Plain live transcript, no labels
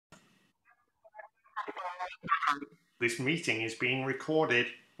This meeting is being recorded.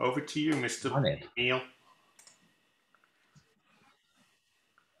 Over to you, Mr. Neil.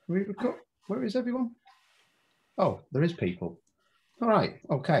 Where is everyone? Oh, there is people. All right.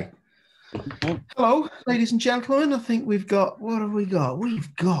 Okay. Hello, ladies and gentlemen. I think we've got, what have we got?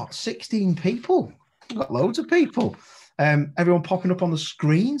 We've got 16 people. We've got loads of people. Everyone popping up on the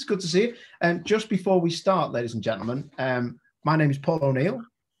screens. Good to see you. Just before we start, ladies and gentlemen, my name is Paul O'Neill.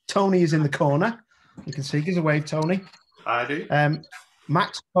 Tony is in the corner. You can see. Give us a wave, Tony. I do.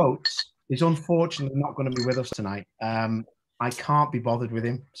 Max Coates is unfortunately not going to be with us tonight. I can't be bothered with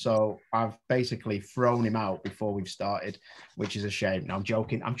him, so I've basically thrown him out before we've started, which is a shame. No, I'm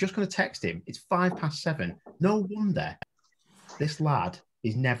joking. I'm just going to text him. It's 7:05. No wonder this lad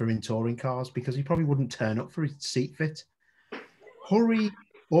is never in touring cars, because he probably wouldn't turn up for his seat fit. Hurry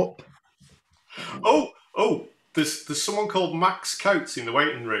up. Oh, there's someone called Max Coates in the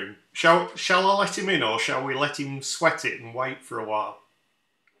waiting room. Shall I let him in, or shall we let him sweat it and wait for a while?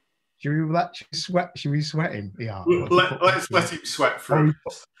 Should we sweat him? Yeah. Let's let him sweat through.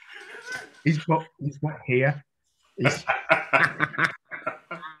 He's got here.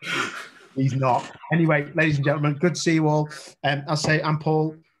 He's not. Anyway, ladies and gentlemen, good to see you all. I'll say I'm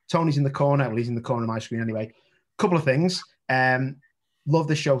Paul. Tony's in the corner. Well, he's in the corner of my screen anyway. Couple of things. Love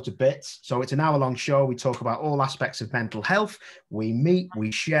the show to bits. So it's an hour-long show. We talk about all aspects of mental health. We meet,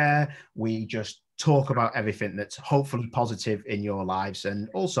 we share, we just talk about everything that's hopefully positive in your lives. And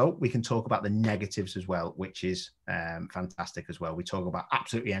also we can talk about the negatives as well, which is fantastic as well. We talk about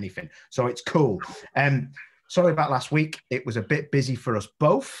absolutely anything. So it's cool. Sorry about last week. It was a bit busy for us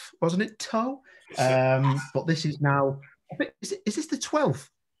both, wasn't it, Toe? But this is now, is this the 12th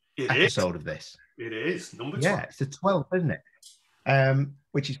episode of this? It is, number 12. Yeah, it's the 12th, isn't it?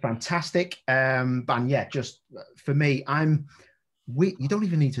 Which is fantastic. And yeah, just for me, you don't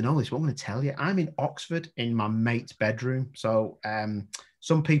even need to know this, but I'm going to tell you. I'm in Oxford in my mate's bedroom. So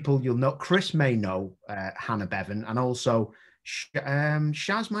some people you'll know, Chris may know Hannah Bevan, and also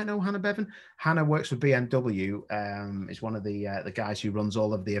Shaz might know Hannah Bevan. Hannah works for BMW, is one of the guys who runs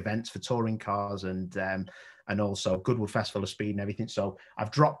all of the events for touring cars and also Goodwood Festival of Speed and everything. So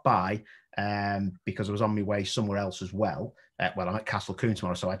I've dropped by because I was on my way somewhere else as well. Well, I'm at Castle Coombe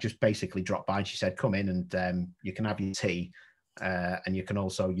tomorrow, so I just basically dropped by and she said, come in and you can have your tea. And you can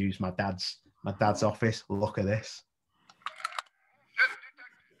also use my dad's office. Look at this.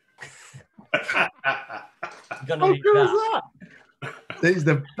 Gonna need that. That is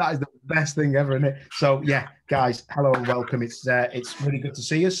the best thing ever, isn't it? So yeah, guys, hello and welcome. It's really good to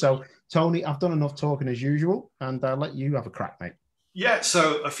see you. So Tony, I've done enough talking as usual, and I'll let you have a crack, mate. Yeah,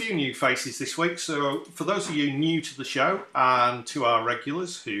 so a few new faces this week. So for those of you new to the show and to our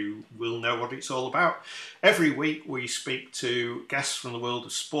regulars who will know what it's all about, every week we speak to guests from the world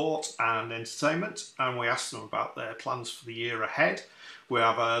of sport and entertainment, and we ask them about their plans for the year ahead. We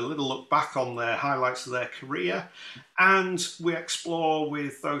have a little look back on their highlights of their career, and we explore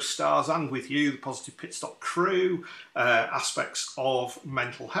with those stars and with you, the Positive Pit Stop crew, aspects of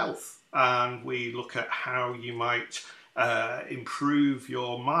mental health. And we look at how you might improve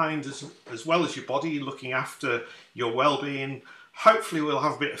your mind as well as your body, looking after your well-being. Hopefully we'll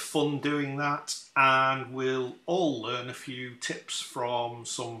have a bit of fun doing that, and we'll all learn a few tips from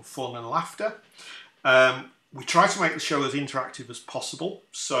some fun and laughter. We try to make the show as interactive as possible,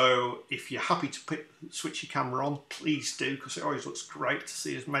 so if you're happy to switch your camera on, please do, because it always looks great to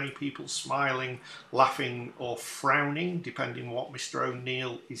see as many people smiling, laughing or frowning, depending on what Mr.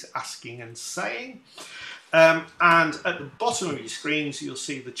 O'Neill is asking and saying. And at the bottom of your screens, you'll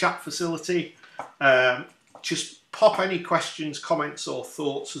see the chat facility. Just pop any questions, comments or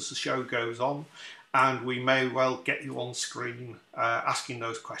thoughts as the show goes on, and we may well get you on screen asking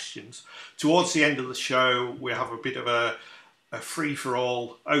those questions. Towards the end of the show, we have a bit of a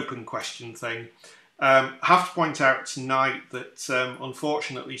free-for-all open question thing. I have to point out tonight that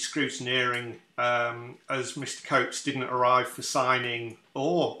unfortunately scrutineering, as Mr. Coates didn't arrive for signing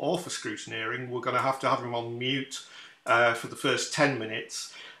or for scrutineering, we're going to have him on mute for the first 10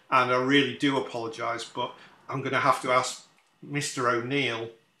 minutes. And I really do apologise, but I'm going to have to ask Mr. O'Neill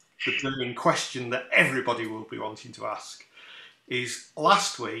the burning question that everybody will be wanting to ask. Is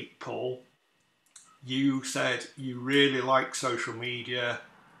last week, Paul, you said you really like social media.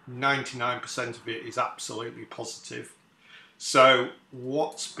 99% of it is absolutely positive. So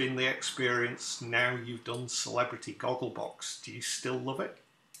what's been the experience now you've done Celebrity Gogglebox? Do you still love it?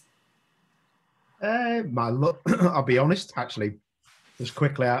 I'll be honest, actually, just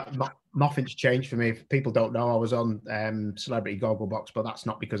quickly, nothing's changed for me. If people don't know, I was on Celebrity Gogglebox, but that's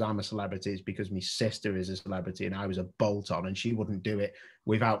not because I'm a celebrity. It's because my sister is a celebrity and I was a bolt-on and she wouldn't do it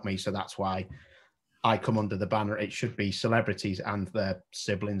without me. So that's why I come under the banner. It should be celebrities and their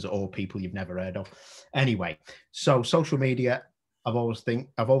siblings or people you've never heard of. Anyway, so social media, I've always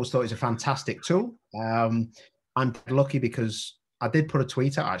thought it's a fantastic tool. I'm lucky because I did put a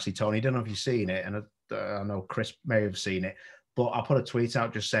tweet out, actually, Tony. I don't know if you've seen it, and I know Chris may have seen it, but I put a tweet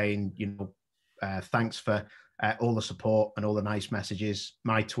out just saying, thanks for all the support and all the nice messages.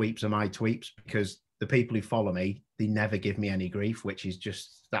 My tweets are my tweets, because the people who follow me, they never give me any grief, which is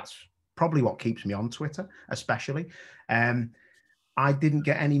that's probably what keeps me on Twitter, especially. I didn't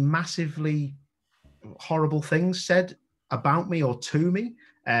get any massively horrible things said about me or to me.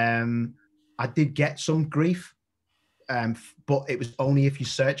 I did get some grief, but it was only if you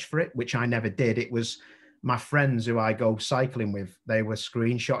search for it, which I never did. It was my friends who I go cycling with. They were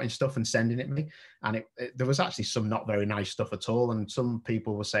screenshotting stuff and sending it me. And there was actually some not very nice stuff at all. And some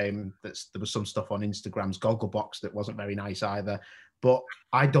people were saying that there was some stuff on Instagram's Gogglebox that wasn't very nice either. But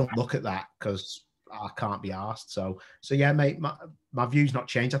I don't look at that because I can't be asked. So yeah, mate, my view's not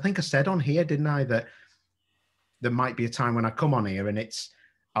changed. I think I said on here, didn't I, that there might be a time when I come on here and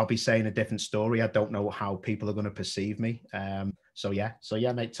I'll be saying a different story. I don't know how people are going to perceive me. So yeah,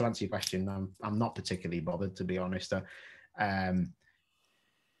 mate, to answer your question, I'm not particularly bothered, to be honest. I'd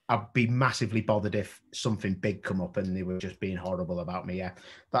be massively bothered if something big come up and they were just being horrible about me. Yeah,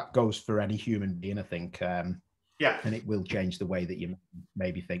 that goes for any human being, I think. Yeah, and it will change the way that you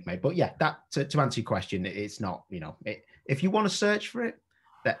maybe think, mate. But yeah, that to answer your question, it's not, if you want to search for it,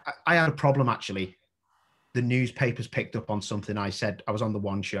 I had a problem actually. The newspapers picked up on something I said. I was on the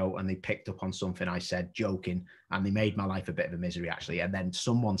One Show and they picked up on something I said, joking, and they made my life a bit of a misery, actually. And then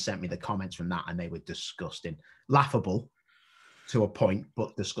someone sent me the comments from that and they were disgusting. Laughable to a point,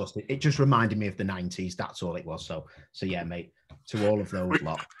 but disgusting. It just reminded me of the 90s. That's all it was. So yeah, mate, to all of those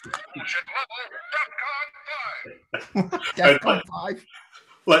lot. DEFCON 5.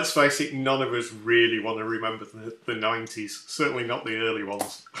 Let's face it, none of us really want to remember the 90s. Certainly not the early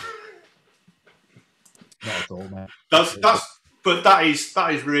ones. Not at all, man. But that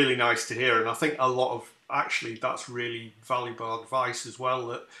is really nice to hear, and I think a lot of that's really valuable advice as well.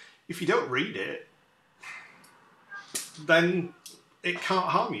 That if you don't read it, then it can't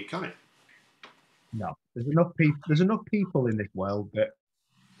harm you, can it? No, there's enough people in this world that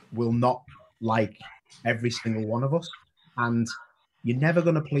will not like every single one of us, and you're never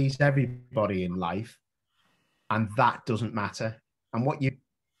going to please everybody in life, and that doesn't matter. And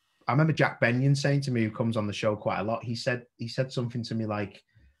I remember Jack Benyon saying to me, who comes on the show quite a lot, he said something to me like,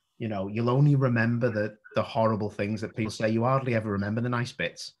 you'll only remember the horrible things that people say. You hardly ever remember the nice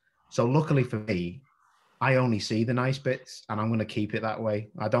bits. So luckily for me, I only see the nice bits, and I'm going to keep it that way.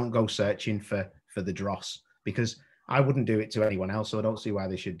 I don't go searching for the dross, because I wouldn't do it to anyone else, so I don't see why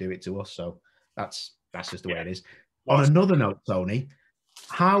they should do it to us. So that's just the way it is. On another note, Tony,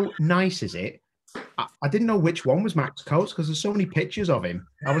 how nice is it? I didn't know which one was Max Coates because there's so many pictures of him.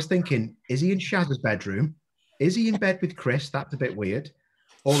 I was thinking, is he in Shaz's bedroom? Is he in bed with Chris? That's a bit weird.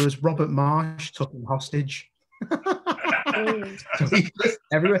 Or is Robert Marsh took him hostage? So he's just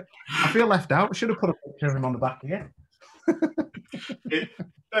everywhere. I feel left out. I should have put a picture of him on the back here.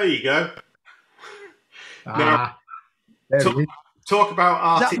 There you go. Now, talk about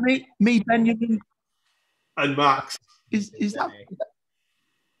art. Is that me, Benjamin, and Max? Is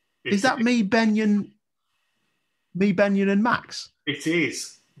that me, Benyon, and Max? It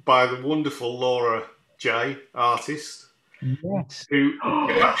is, by the wonderful Laura J, artist. Yes. Who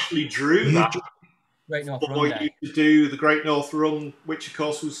actually drew that Great North for you to do the Great North Run, which of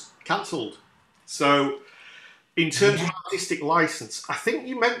course was cancelled. So, in terms of artistic license, I think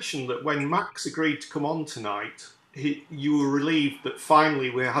you mentioned that when Max agreed to come on tonight, you were relieved that finally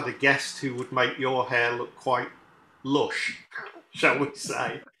we had a guest who would make your hair look quite lush, shall we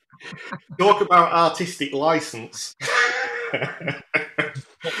say. Talk about artistic license.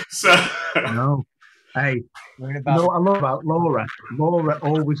 So no, hey, you know what I love about Laura? Laura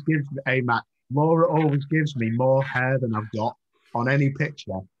always gives me more hair than I've got on any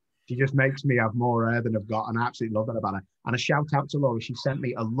picture. She just makes me have more hair than I've got, and I absolutely love that about her. And a shout out to Laura. She sent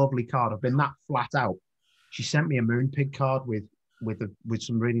me a lovely card. I've been that flat out. She sent me a Moonpig card with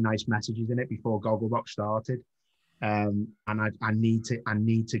some really nice messages in it before Gogglebox started. And I need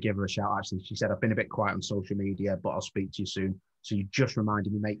to give her a shout. Actually, she said, I've been a bit quiet on social media, but I'll speak to you soon. So you just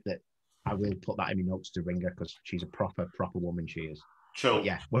reminded me, mate, that I will put that in my notes to ring her, because she's a proper woman. She is. Cool. But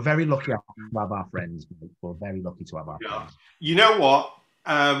yeah, we're very lucky to have our friends. Mate. We're very lucky to have our friends. You know what?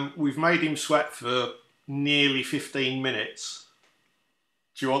 We've made him sweat for nearly 15 minutes.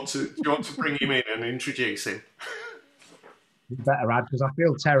 Do you want to bring him in and introduce him? You better add, because I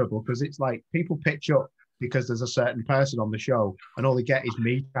feel terrible, because it's like people pitch up because there's a certain person on the show and all they get is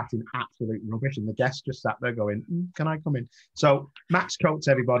me chatting absolute rubbish and the guest just sat there going, can I come in? So Max Coates,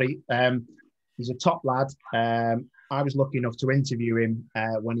 everybody. He's a top lad. I was lucky enough to interview him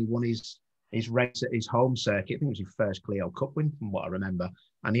when he won his race at his home circuit. I think it was his first Clio Cup win, from what I remember.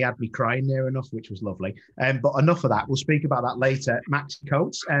 And he had me crying near enough, which was lovely. But enough of that. We'll speak about that later. Max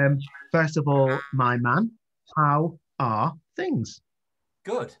Coates, first of all, my man, how are things?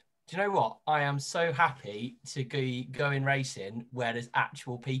 Good. Do you know what? I am so happy to go in racing where there's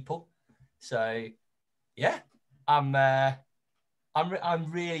actual people. So, yeah, I'm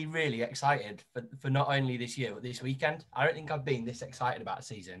really, really excited for not only this year, but this weekend. I don't think I've been this excited about a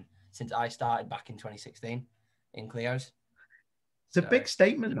season since I started back in 2016 in Clios. It's a big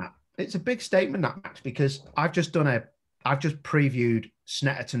statement, that. It's a big statement, that, Max, because I've just previewed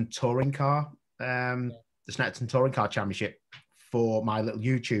Snetterton Touring Car, the Snetterton Touring Car Championship for my little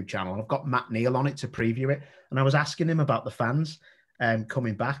YouTube channel. I've got Matt Neal on it to preview it. And I was asking him about the fans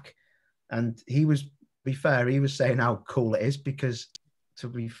coming back. And he was, to be fair, he was saying how cool it is because, to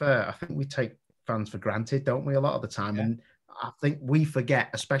be fair, I think we take fans for granted, don't we, a lot of the time? Yeah. And I think we forget,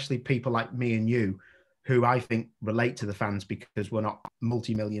 especially people like me and you, who I think relate to the fans because we're not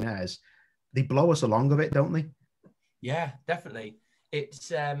multimillionaires. They blow us along a bit, don't they? Yeah, definitely.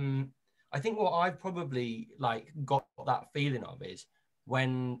 It's I think what I've probably got that feeling of is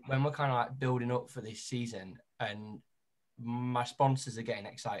when we're kind of building up for this season and my sponsors are getting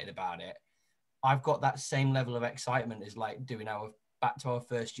excited about it. I've got that same level of excitement as doing back to our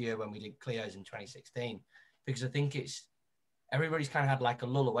first year when we did Clios in 2016, because I think everybody's kind of had a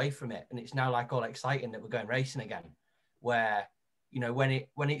lull away from it, and it's now all exciting that we're going racing again. Where when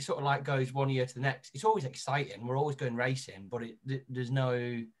it sort of goes one year to the next, it's always exciting. We're always going racing, but there's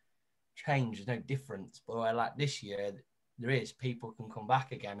no change, there's no difference. But this year, there is. People can come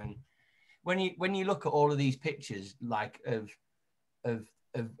back again, and when you look at all of these pictures of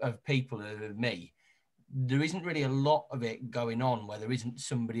people of me, there isn't really a lot of it going on where there isn't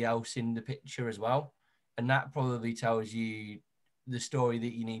somebody else in the picture as well. And that probably tells you the story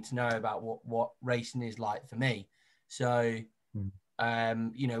that you need to know about what racing is like for me. So,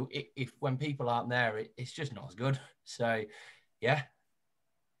 if when people aren't there, it's just not as good. So, yeah.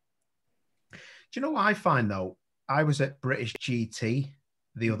 Do you know what I find, though? I was at British GT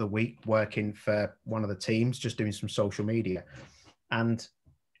the other week working for one of the teams, just doing some social media. And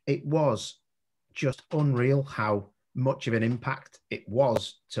it was just unreal how much of an impact it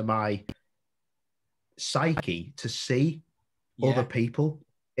was to my psyche to see other people.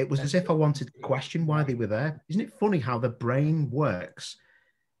 It was as if I wanted to question why they were there. Isn't it funny how the brain works?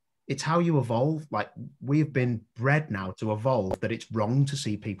 It's how you evolve. We've been bred now to evolve that it's wrong to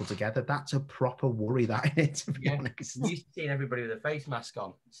see people together. That's a proper worry, that is, to be honest. I'm used to seeing everybody with a face mask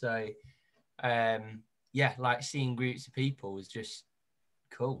on. So, seeing groups of people is just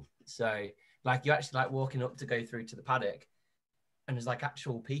cool. So, you actually walking up to go through to the paddock, and there's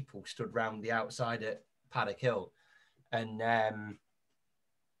actual people stood round the outside at Paddock Hill, and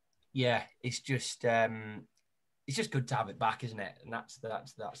it's just good to have it back, isn't it? And that's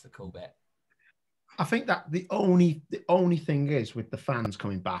the cool bit. I think that the only thing is with the fans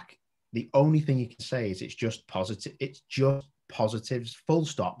coming back, the only thing you can say is it's just positive. It's just positives, full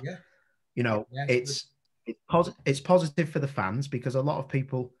stop. Yeah. It's positive for the fans because a lot of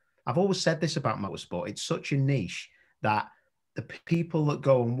people. I've always said this about motorsport. It's such a niche that the people that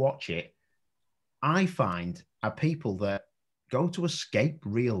go and watch it, I find, are people that go to escape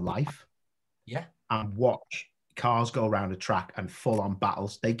real life. Yeah. And watch cars go around a track and full-on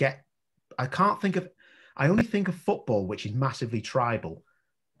battles. I only think of football, which is massively tribal,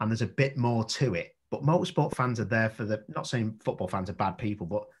 and there's a bit more to it. But motorsport fans are there not saying football fans are bad people,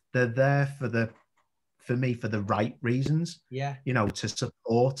 but they're there for me, for the right reasons. Yeah. To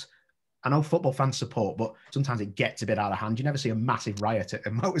support. I know football fans support, but sometimes it gets a bit out of hand. You never see a massive riot at a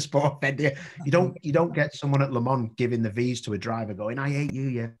motorsport event. You don't get someone at Le Mans giving the V's to a driver going, "I hate you,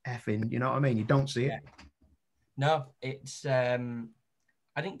 you effing," you know what I mean? You don't see it. No, it's I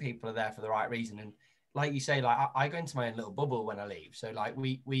think people are there for the right reason. And like you say, I go into my own little bubble when I leave. So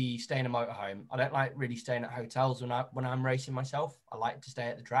we stay in a motorhome. I don't like really staying at hotels when I'm racing myself. I like to stay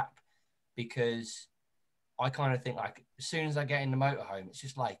at the track because I kind of think as soon as I get in the motorhome, it's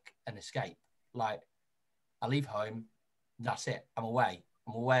just an escape. I leave home, that's it. I'm away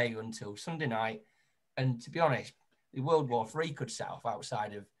until Sunday night. And to be honest, the World War III could set off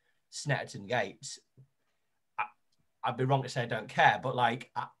outside of Snetterton gates. I'd be wrong to say I don't care, but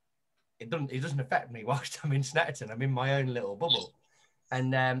it doesn't affect me whilst I'm in Snetterton. I'm in my own little bubble.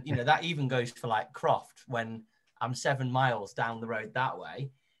 And that even goes for Croft when I'm 7 miles down the road that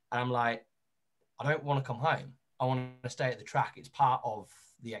way. And I'm I don't want to come home. I want to stay at the track. It's part of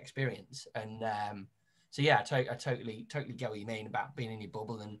the experience. And so yeah, I totally get what you mean about being in your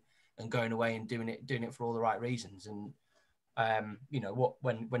bubble and going away and doing it for all the right reasons. And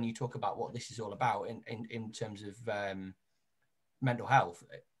when you talk about what this is all about in terms of mental health,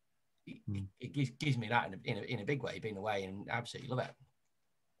 it gives me that in a big way, being away, and absolutely love it.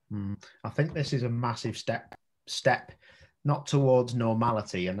 I think this is a massive step not towards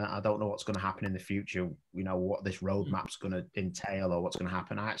normality, and I don't know what's going to happen in the future, what this roadmap's going to entail or what's going to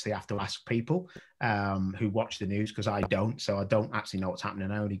happen. I actually have to ask people who watch the news, because I don't, so I don't actually know what's happening.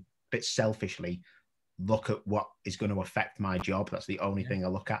 I only a bit selfishly look at what is going to affect my job. That's the only thing I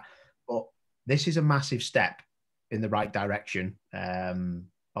look at. But this is a massive step in the right direction,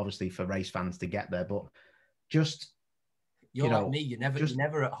 obviously for race fans to get there. But just you're like me, you're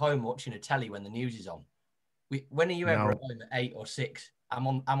never at home watching a telly when the news is on. When are you ever at home at 8 or 6? I'm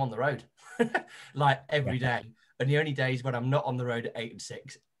on the road like every day. And the only days when I'm not on the road at 8 and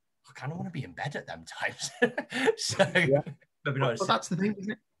 6, I kind of want to be in bed at them times. So but that's the thing,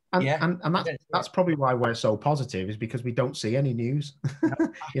 isn't it? And that's probably why we're so positive, is because we don't see any news.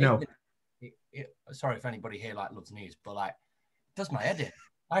 Sorry if anybody here loves news, but it does my head in.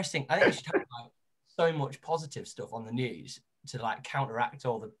 I think we should have so much positive stuff on the news to counteract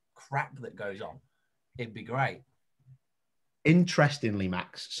all the crap that goes on. It'd be great. Interestingly,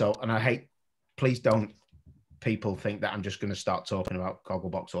 Max, and I hate, please don't people think that I'm just going to start talking about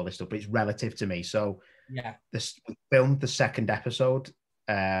Gogglebox, all this stuff, but it's relative to me. So yeah, we filmed the second episode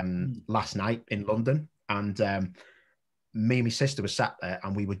last night in London, and me and my sister were sat there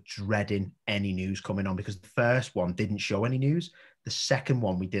and we were dreading any news coming on, because the first one didn't show any news. The second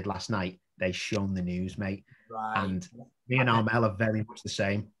one we did last night, they shown the news, mate. Right. And me and Armel are very much the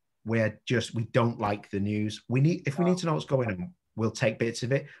same. We don't like the news. If we need to know what's going on, we'll take bits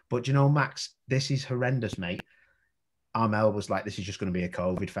of it. But Max, this is horrendous, mate. Armel was like, this is just going to be a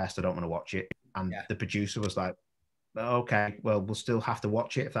COVID fest. I don't want to watch it. And the producer was like, okay, well, we'll still have to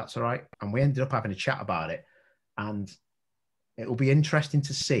watch it if that's all right. And we ended up having a chat about it. And it will be interesting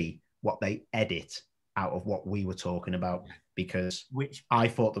to see what they edit out of what we were talking about, because I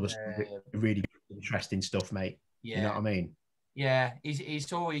thought there was really interesting stuff, mate. Yeah. You know what I mean? Yeah,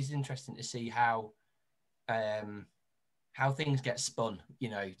 it's always interesting to see how things get spun.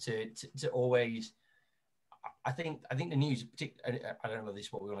 To always. I think the news, I don't know if this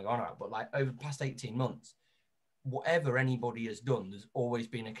is what we want to go on about, but over the past 18 months, whatever anybody has done, there's always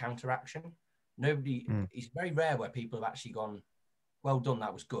been a counteraction. It's very rare where people have actually gone, well done,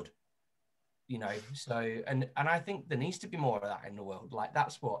 that was good. So and I think there needs to be more of that in the world.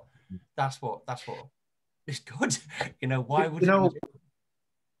 That's what is good. Why would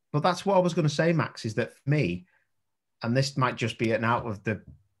But that's what I was going to say, Max, is that for me, and this might just be an out of the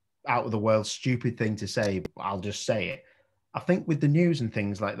world stupid thing to say, but I'll just say it. I think with the news and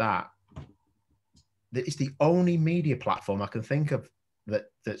things like that, it's the only media platform I can think of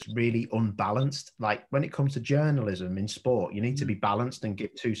that's really unbalanced. When it comes to journalism in sport, you need to be balanced and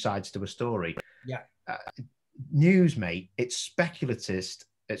give two sides to a story. Yeah. News, mate, it's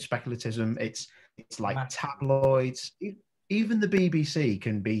speculatism. It's like tabloids. Even the BBC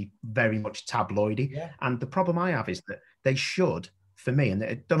can be very much tabloidy. Yeah. And the problem I have is that they should, for me, and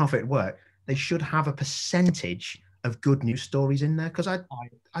I don't know if it'd work, they should have a percentage of good news stories in there, because I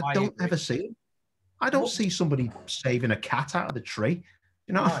don't ever see it. I don't see somebody saving a cat out of the tree.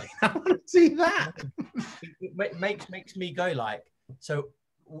 I want to see that. It makes me go so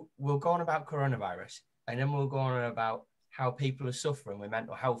we'll go on about coronavirus, and then we'll go on about how people are suffering with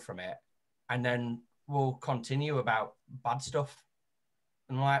mental health from it, and then we'll continue about bad stuff.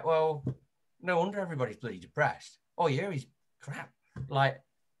 And well, no wonder everybody's bloody depressed. Oh yeah, he's crap.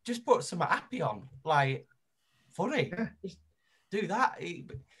 Just put some happy on, funny. Yeah. Just do that.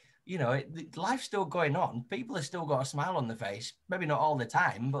 Life's still going on. People have still got a smile on their face. Maybe not all the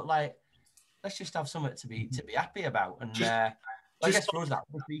time, but let's just have something to be happy about. And I guess for us that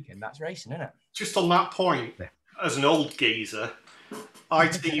this weekend, that's racing, isn't it? Just on that point, as an old geezer,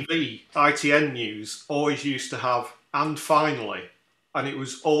 ITN News always used to have "and finally," and it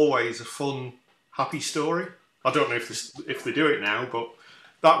was always a fun, happy story. I don't know if they do it now, but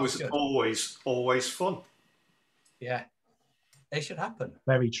that was always fun. Yeah. It should happen.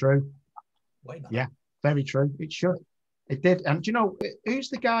 Very true. Way back. Yeah, very true. It should. It did. And do you know, who's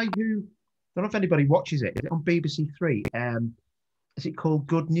the guy who, I don't know if anybody watches it. Is it on BBC Three? Is it called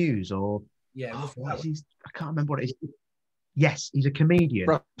Good News or? Yeah. I can't remember what it is. Yes, he's a comedian.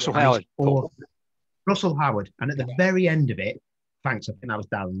 Russell Howard. Russell Howard. And at the very end of it, thanks, I think that was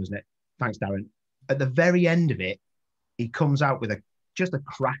Darren, wasn't it? Thanks, Darren. At the very end of it, he comes out with just a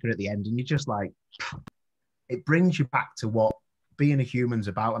cracker at the end, and you're just like, it brings you back to what being a human's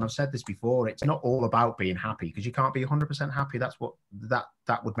about. And I've said this before, it's not all about being happy, because you can't be 100% happy. That's what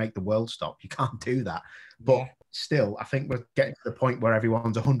that would make the world stop. You can't do that. But still, I think we're getting to the point where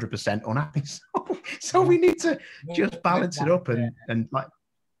everyone's 100% unhappy. So we need to just balance it up and like.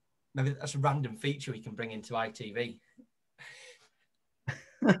 Maybe that's a random feature we can bring into ITV.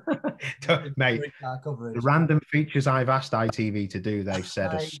 Mate, the random features I've asked ITV to do, they've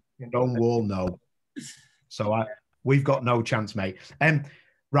said a stonewall no. So we've got no chance, mate.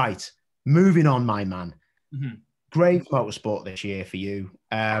 Right, moving on, my man. Mm-hmm. Graves Motorsport this year for you.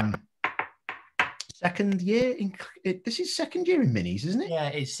 Second year this is second year in minis, isn't it? Yeah,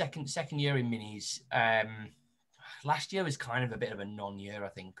 it's second year in minis. Last year was kind of a bit of a non-year, I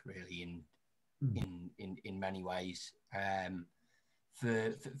think, really, in many ways.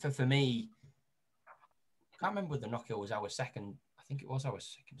 For me, I can't remember whether Knockhill was our second. I think it was our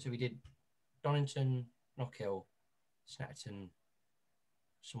second. So we did Donington, Knockhill, Snetterton,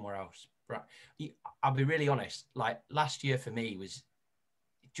 somewhere else. Right. I'll be really honest. Like last year for me it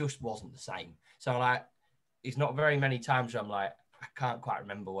just wasn't the same. So like, it's not very many times where I'm like, I can't quite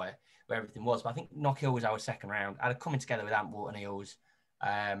remember where everything was. But I think Knockhill was our second round. I had a coming together with Antwater Eels.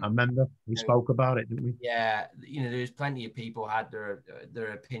 I remember we spoke about it, didn't we? Yeah, there's plenty of people had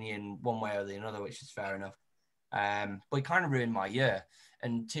their opinion one way or the other, which is fair enough. But it kind of ruined my year.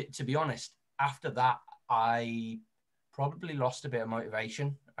 And to be honest, after that, I probably lost a bit of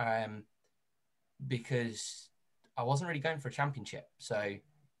motivation because I wasn't really going for a championship. So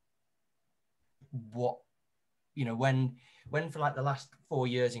when for like the last 4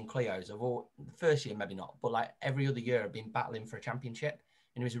 years in Clio's, the first year maybe not, but like every other year I've been battling for a championship.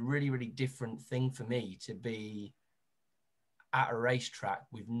 And it was a really, really different thing for me to be at a racetrack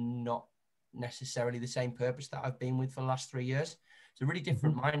with not necessarily the same purpose that I've been with for the last 3 years. It's a really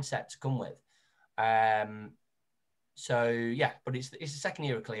different mindset to come with. So yeah, but it's the second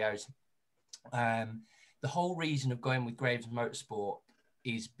year of Clio's. The whole reason of going with Graves Motorsport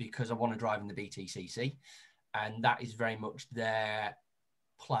is because I want to drive in the BTCC, and that is very much their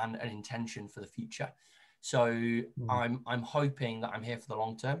plan and intention for the future. So I'm hoping that I'm here for the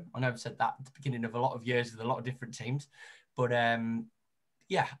long term. I know I've said that at the beginning of a lot of years with a lot of different teams, but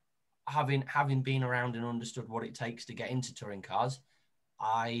yeah, having been around and understood what it takes to get into touring cars,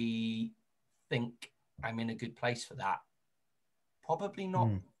 I think I'm in a good place for that. Probably not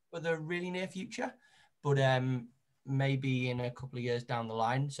for the really near future, but maybe in a couple of years down the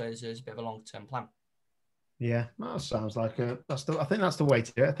line. So there's a bit of a long-term plan. Yeah, that sounds like I think that's the way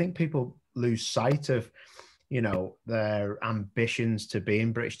to do it. I think people lose sight of, their ambitions to be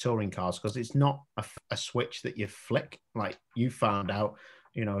in British touring cars, because it's not a switch that you flick. Like you found out,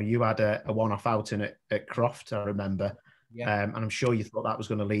 you had a one-off outing at Croft, I remember. Yeah. And I'm sure you thought that was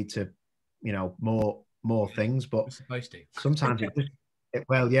going to lead to, more things, but it's supposed to. Sometimes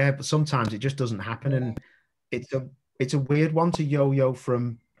but sometimes it just doesn't happen. And it's a weird one to yo-yo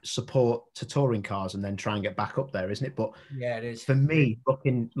from support to touring cars and then try and get back up there, isn't it? But yeah, it is. For me,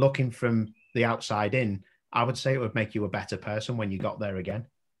 looking from the outside in, I would say it would make you a better person when you got there again.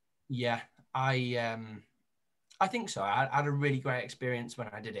 Yeah, I think so. I had a really great experience when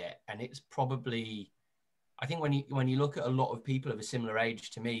I did it, and it's probably, I think when you look at a lot of people of a similar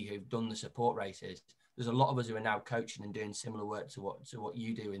age to me who've done the support races, there's a lot of us who are now coaching and doing similar work to what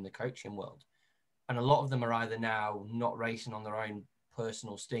you do in the coaching world, and a lot of them are either now not racing on their own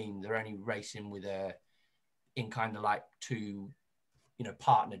personal steam. They're only racing in kind of like two,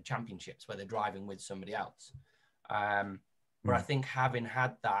 partnered championships where they're driving with somebody else. But I think having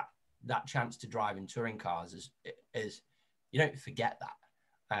had that chance to drive in touring cars is you don't forget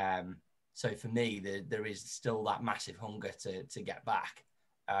that. So for me, there is still that massive hunger to get back,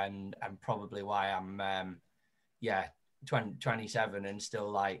 and probably why I'm 27 and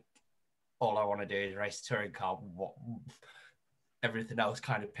still like all I want to do is race a touring car. Everything else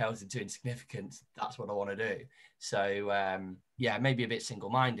kind of pales into insignificance. That's what I want to do. So, maybe a bit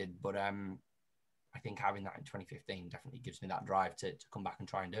single-minded, but I think having that in 2015 definitely gives me that drive to come back and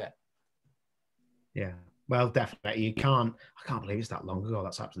try and do it. Yeah, well, definitely. I can't believe it's that long ago.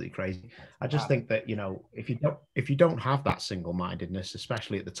 That's absolutely crazy. I just think that, if you don't have that single-mindedness,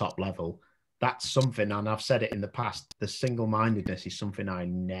 especially at the top level, that's something, and I've said it in the past, the single-mindedness is something I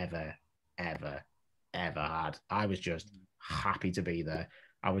never, ever, ever had. I was just happy to be there.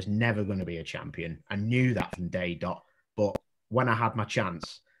 I was never going to be a champion. I knew that from day dot. But when I had my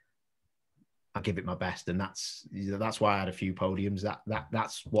chance, I give it my best, and that's why I had a few podiums.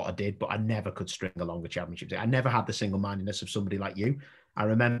 That's what I did. But I never could string along a championship. I never had the single-mindedness of somebody like you. I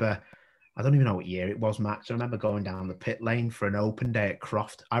remember I don't even know what year it was, Max. I remember going down the pit lane for an open day at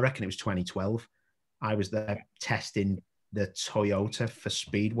Croft. I reckon it was 2012. I was there testing the Toyota for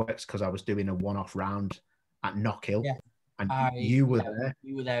Speedworks because I was doing a one-off round at Knockhill. Yeah. And you were there.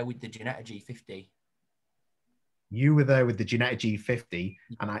 You were there with the Ginetta G50. You were there with the Ginetta G50.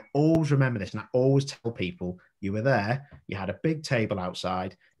 And I always remember this. And I always tell people, you were there. You had a big table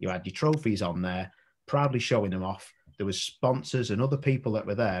outside. You had your trophies on there, proudly showing them off. There was sponsors and other people that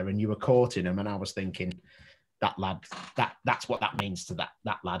were there, and you were courting them. And I was thinking, that lad, that's what that means to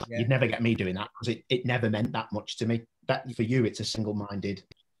that lad. Yeah. You'd never get me doing that because it never meant that much to me. That for you, it's a single-minded,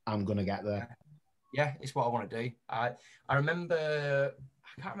 I'm going to get there. Yeah, it's what I want to do. I remember,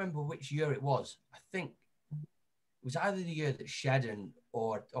 I can't remember which year it was. I think it was either the year that Shedden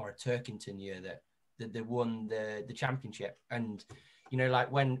or a Turkington year that they won the championship. And, you know,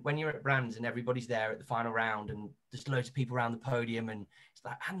 like when you're at Brands and everybody's there at the final round and there's loads of people around the podium and it's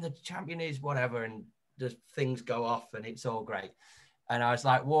like, and the champion is whatever, and the things go off and it's all great. And I was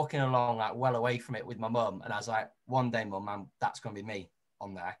like walking along, like well away from it with my mum. And I was like, one day, mum, that's going to be me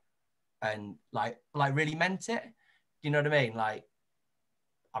on there. And like really meant it. Do you know what I mean? Like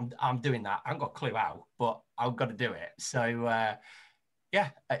I'm doing that. I haven't got a clue how, but I've got to do it. So yeah,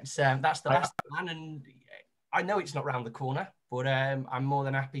 it's that's the plan. And I know it's not round the corner, but I'm more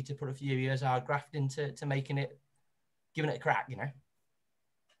than happy to put a few years hard graft into making it, giving it a crack, you know.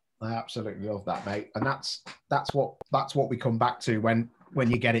 I absolutely love that, mate. And that's what we come back to when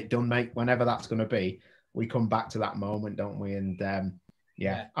you get it done, mate. Whenever that's going to be, we come back to that moment, don't we? And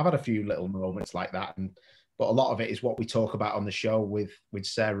yeah, I've had a few little moments like that, but a lot of it is what we talk about on the show with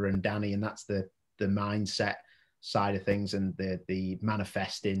Sarah and Danny, and that's the mindset side of things and the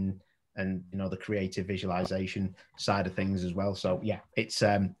manifesting and, you know, the creative visualization side of things as well. So yeah, it's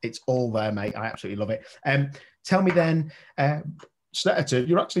all there, mate. I absolutely love it. Tell me then. Snetter,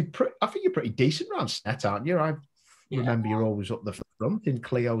 you're actually I think you're pretty decent around Snet, aren't you? I remember you're always up the front in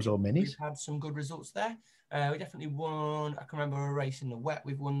Clios or Minis. We've had some good results there. We definitely won. I can remember a race in the wet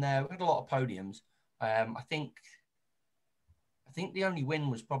we've won there. We had a lot of podiums. I think the only win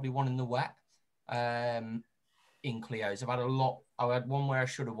was probably one in the wet in Clios. I've had a lot. I had one where I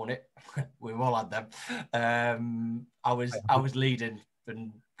should have won it. We've all had them. I was leading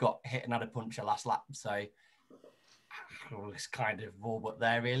and got hit and had a puncher last lap. So it's kind of all but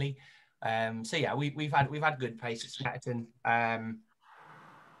there really. So yeah, we've had good pace at Snetterton.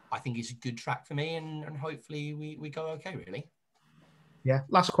 I think it's a good track for me, and hopefully we go okay really. Yeah.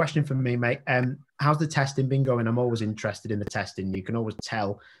 Last question for me, mate. How's the testing been going? I'm always interested in the testing. You can always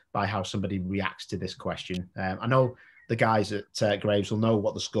tell by how somebody reacts to this question. I know the guys at Graves will know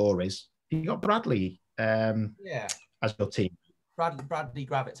what the score is. You got Bradley as your team. Bradley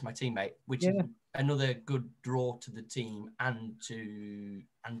Gravitt's my teammate, which is another good draw to the team and to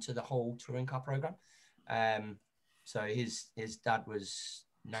the whole touring car program. So his dad was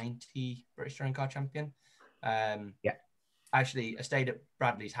 90 British touring car champion. Actually, I stayed at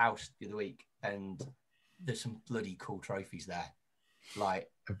Bradley's house the other week, and there's some bloody cool trophies there. Like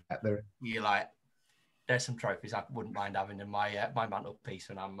you're like, there's some trophies I wouldn't mind having in my mantelpiece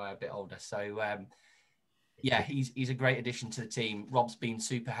when I'm a bit older. So yeah, he's a great addition to the team. Rob's been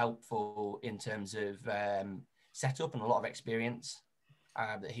super helpful in terms of setup and a lot of experience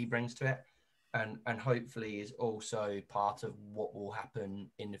that he brings to it, and hopefully is also part of what will happen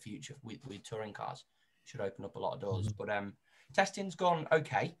in the future with touring cars. Should open up a lot of doors. But testing's gone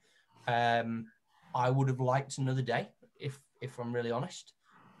okay. I would have liked another day if I'm really honest.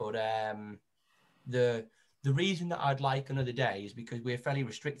 But the reason that I'd like another day is because we're fairly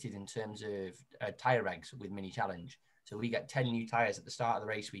restricted in terms of tyre regs with Mini Challenge. So we get 10 new tyres at the start of the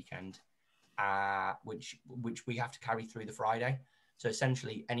race weekend, which we have to carry through the Friday. So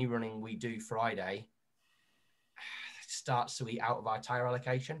essentially, any running we do Friday starts to eat out of our tyre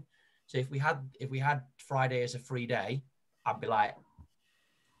allocation. So if we had Friday as a free day, I'd be like,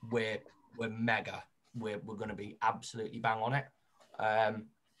 we're mega. We're going to be absolutely bang on it.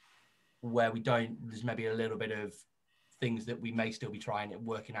 Where we don't, there's maybe a little bit of things that we may still be trying and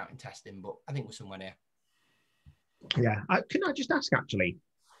working out and testing, but I think we're somewhere near. Yeah. Can I just ask, actually,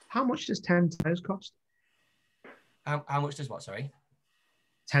 how much does 10 tyres cost? How much does what, sorry?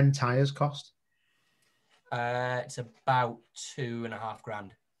 10 tyres cost? It's about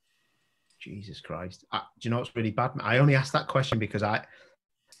 $2,500. Jesus Christ. Do you know what's really bad? I only asked that question because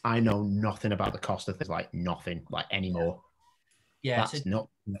I know nothing about the cost of things, like nothing, like anymore. Yeah, that's to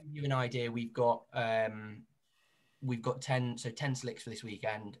give you an idea, we've got 10 slicks for this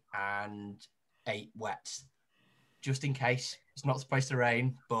weekend and 8 wets, just in case. It's not supposed to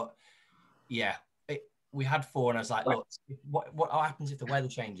rain, but yeah, we had 4, and I was like, look, what happens if the weather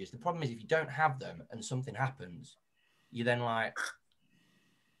changes? The problem is if you don't have them and something happens, you're then like,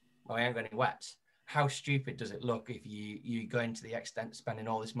 well, I ain't got any wets. How stupid does it look if you go into the extent of spending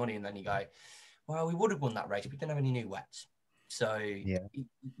all this money and then you go, well, we would have won that race, but we don't have any new wets. So you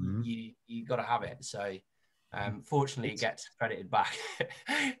got to have it. So fortunately, it gets credited back.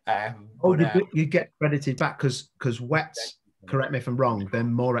 You get credited back because wets, correct me if I'm wrong, they're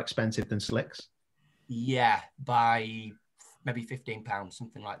more expensive than slicks. Yeah, by maybe £15,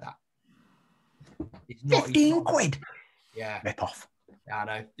 something like that. It's not 15 quid. Yeah, rip off. Yeah, I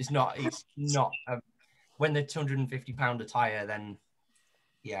know. It's not. When they're £250 a tyre, then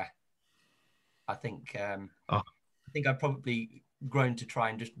yeah, I think I've probably grown to try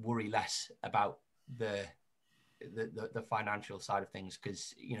and just worry less about the financial side of things,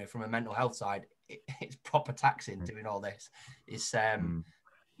 because from a mental health side, it's proper taxing doing all this. It's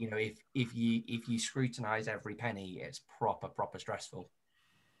if you scrutinize every penny, it's proper stressful.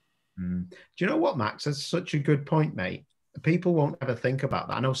 Do you know what, Max? That's such a good point, mate. People won't ever think about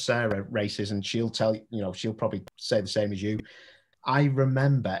that. I know Sarah races, and she'll tell she'll probably say the same as you. I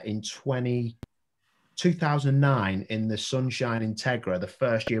remember in 2009 in the Sunshine Integra, the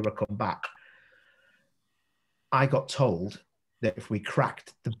first year I come back, I got told that if we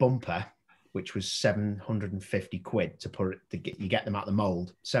cracked the bumper, which was 750 quid to get them out the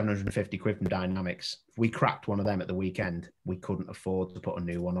mold, 750 quid from Dynamics. If we cracked one of them at the weekend, we couldn't afford to put a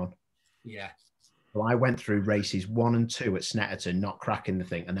new one on. Yeah. So I went through races 1 and 2 at Snetterton, not cracking the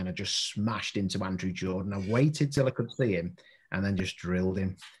thing, and then I just smashed into Andrew Jordan. I waited till I could see him and then just drilled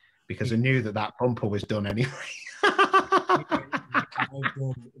him because I knew that bumper was done anyway.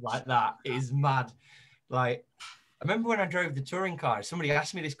 Like that is mad. Like, I remember when I drove the touring car, somebody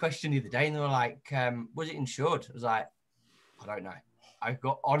asked me this question the other day and they were like, was it insured? I was like, I don't know. I've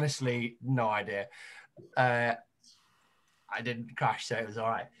got honestly no idea. I didn't crash, so it was all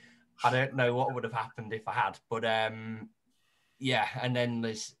right. I don't know what would have happened if I had, but yeah. And then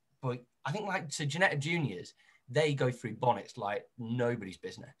I think so Ginetta Juniors, they go through bonnets like nobody's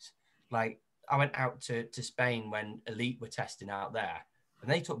business. Like, I went out to Spain when Elite were testing out there, and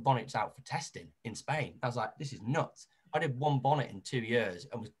they took bonnets out for testing in Spain. I was like, this is nuts. I did 1 bonnet in 2 years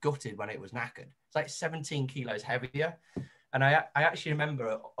and was gutted when it was knackered. It's like 17 kilos heavier. And I actually remember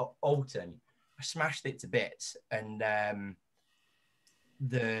at Alton, I smashed it to bits, and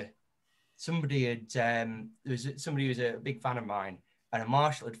somebody who was a big fan of mine, and a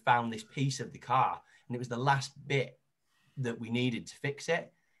marshal had found this piece of the car, and it was the last bit that we needed to fix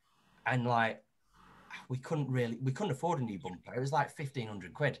it. And like, we couldn't afford a new bumper. It was like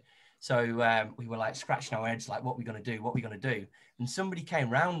 1,500 quid. So we were like scratching our heads, like, what are we going to do? And somebody came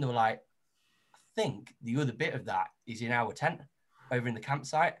round, they were like, I think the other bit of that is in our tent over in the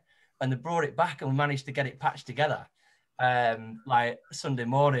campsite. And they brought it back, and we managed to get it patched together like Sunday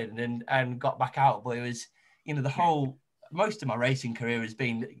morning, and got back out. But it was, most of my racing career has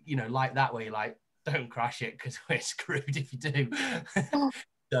been, like that, where you're like, don't crash it because we're screwed if you do.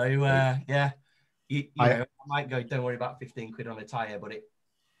 So yeah, I might go, don't worry about 15 quid on a tyre, but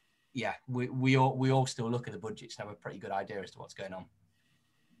we all still look at the budgets and have a pretty good idea as to what's going on.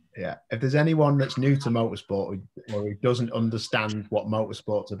 Yeah, if there's anyone that's new to motorsport or who doesn't understand what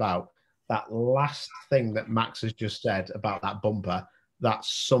motorsport's about, that last thing that Max has just said about that bumper, that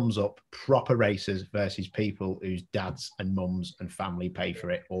sums up proper racers versus people whose dads and mums and family pay for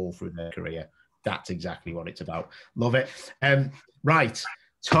it all through their career. That's exactly what it's about. Love it. Right,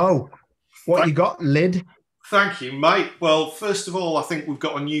 Toe, what you got, lid? Thank you, mate. Well, first of all, I think we've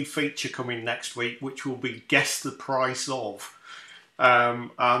got a new feature coming next week, which will be Guess the Price Of.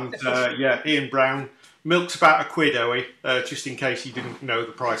 Ian Brown milks about £1, just in case you didn't know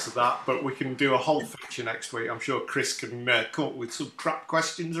the price of that. But we can do a whole feature next week. I'm sure Chris can come up with some crap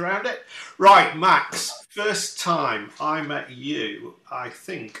questions around it. Right, Max, first time I met you, I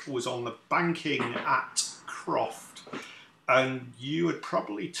think, was on the banking at Croft. And you had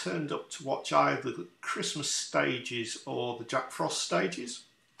probably turned up to watch either the Christmas stages or the Jack Frost stages.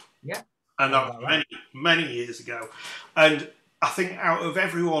 Yeah. And that was many years ago. And I think out of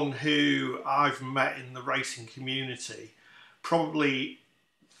everyone who I've met in the racing community, probably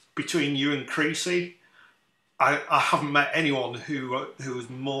between you and Creasy, I haven't met anyone who was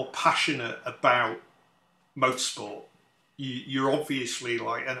more passionate about motorsport. You're obviously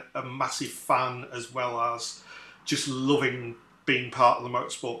like a massive fan, as well as just loving being part of the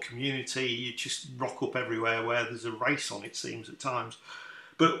motorsport community. You just rock up everywhere where there's a race on, it seems at times.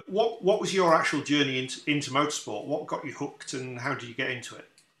 But what was your actual journey into motorsport? What got you hooked, and how did you get into it?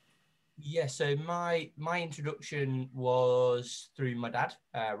 Yeah, so my introduction was through my dad,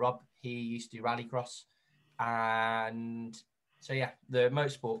 Rob. He used to do rallycross, And so, yeah, the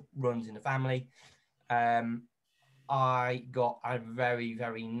motorsport runs in the family. I got a very,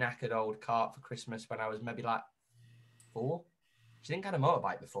 very knackered old kart for Christmas when I was maybe like 4. She didn't get a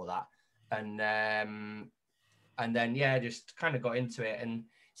motorbike before that. And then, yeah, just kind of got into it. And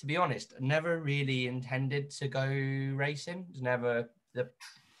to be honest, never really intended to go racing. It was never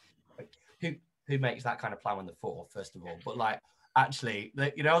who makes that kind of plan when they're 4, first of all. But like, actually,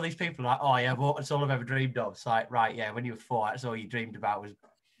 you know, all these people are like, oh yeah, well, it's all I've ever dreamed of. It's like, right, yeah, when you were 4, that's all you dreamed about was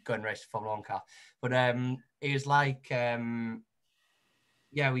going to race a Formula 1 car. But it was like,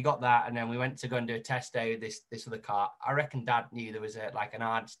 yeah, we got that, and then we went to go and do a test day with this other car. I reckon Dad knew there was an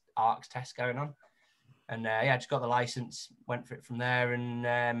ARCS test going on, and yeah, just got the license, went for it from there,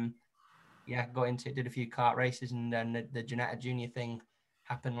 and yeah, got into it, did a few kart races, and then the Janetta Junior thing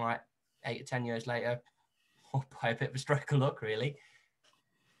happened like 8 or 10 years later, by a bit of a stroke of luck, really.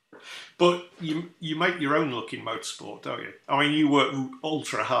 But you make your own luck in motorsport, don't you? I mean, you work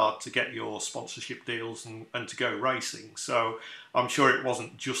ultra hard to get your sponsorship deals and to go racing, so I'm sure it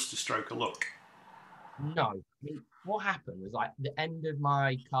wasn't just a stroke of luck. No. I mean, what happened was, like, the end of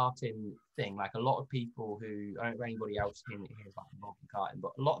my karting thing, like a lot of people who, I don't know if anybody else here is like involved in karting,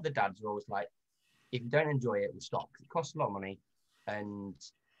 but a lot of the dads are always like, if you don't enjoy it, we'll stop. It costs a lot of money, and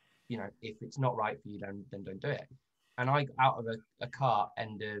you know, if it's not right for you, then don't do it. And I got out of a kart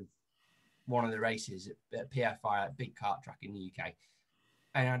end of one of the races at PFI, a big kart track in the UK.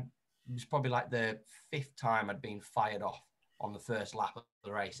 And it was probably like the 5th time I'd been fired off on the first lap of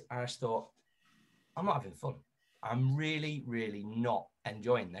the race. And I just thought, I'm not having fun. I'm really, really not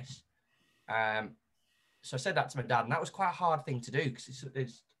enjoying this. So I said that to my dad, and that was quite a hard thing to do because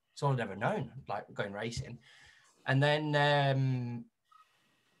it's all I'd ever known, like going racing. And then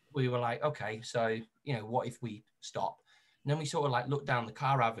we were like, okay, so, you know, what if we stop? And then we sort of like looked down the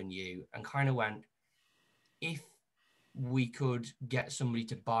car avenue and kind of went, if we could get somebody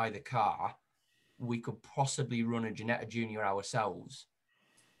to buy the car, we could possibly run a Janetta Junior ourselves.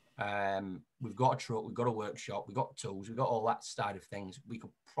 We've got a truck, we've got a workshop, we've got tools, we've got all that side of things. We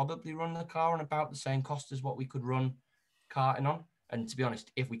could probably run the car on about the same cost as what we could run karting on. And to be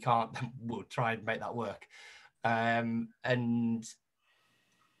honest, if we can't, then we'll try and make that work. And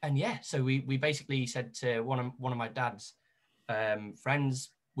yeah, so we basically said to one of my dad's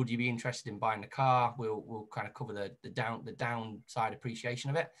friends, would you be interested in buying the car? We'll kind of cover the downside appreciation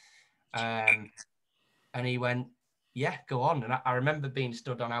of it. And he went, yeah, go on. And I remember being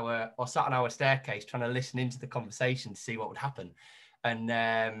stood sat on our staircase trying to listen into the conversation to see what would happen.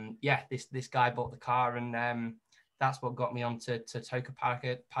 And yeah, this guy bought the car, and that's what got me onto Toka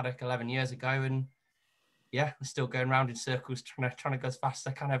Paddock 11 years ago. And yeah, I'm still going around in circles trying to go as fast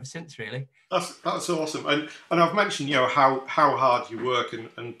as I can ever since, really. That's awesome. And I've mentioned, you know, how hard you work,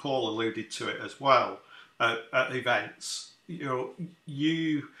 and Paul alluded to it as well at events. You know,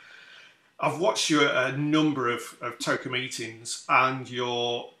 I've watched you at a number of Toka meetings, and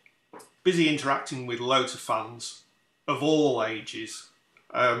you're busy interacting with loads of fans of all ages.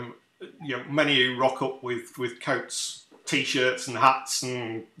 You know, many who rock up with coats, T-shirts and hats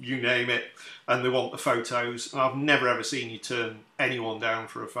and you name it, and they want the photos. And I've never ever seen you turn anyone down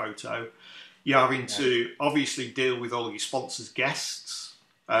for a photo. You're having to obviously deal with all your sponsors' guests,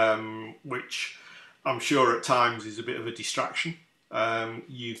 which I'm sure at times is a bit of a distraction.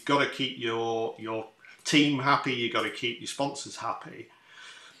 You've got to keep your team happy. You've got to keep your sponsors happy.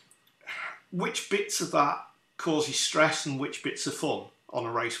 Which bits of that cause you stress, and which bits are fun on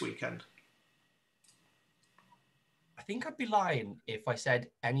a race weekend? I think I'd be lying if I said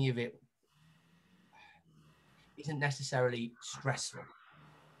any of it isn't necessarily stressful,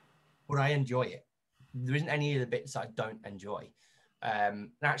 but I enjoy it. There isn't any of the bits that I don't enjoy. And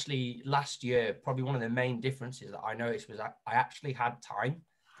actually, last year, probably one of the main differences that I noticed was I actually had time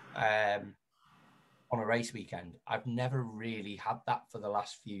on a race weekend. I've never really had that for the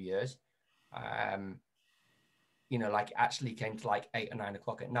last few years. You know, like it actually came to like 8 or 9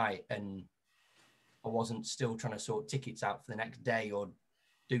 o'clock at night, and I wasn't still trying to sort tickets out for the next day or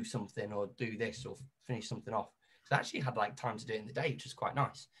do something or do this or finish something off. So I actually had like time to do it in the day, which is quite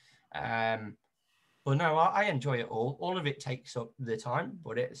nice. But no, I enjoy it all. All of it takes up the time,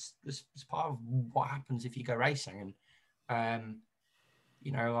 but it's part of what happens if you go racing. And,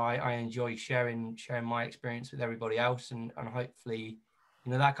 you know, I enjoy sharing my experience with everybody else, and hopefully,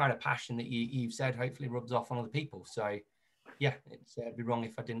 you know, that kind of passion that you've said hopefully rubs off on other people. So yeah, it'd be wrong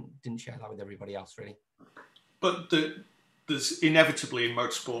if I didn't share that with everybody else, really. But there's inevitably in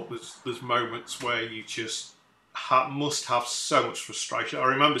motorsport, there's moments where you just must have so much frustration. I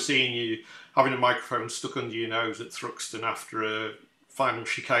remember seeing you having a microphone stuck under your nose at Thruxton after a final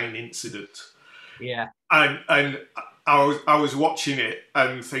chicane incident. Yeah. And I was watching it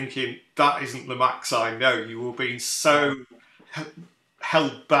and thinking, that isn't the Max I know. You were being so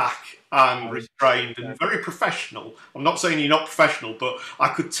held back and restrained and very professional. I'm not saying you're not professional, but I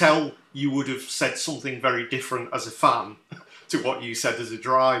could tell you would have said something very different as a fan to what you said as a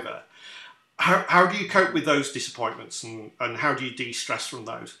driver. How do you cope with those disappointments, and how do you de-stress from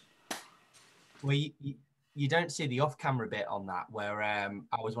those? Well, you don't see the off-camera bit on that, where I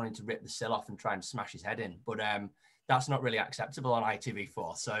was wanting to rip the sill off and try and smash his head in, but that's not really acceptable on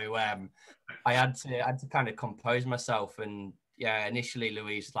ITV4. So I had to kind of compose myself, and yeah, initially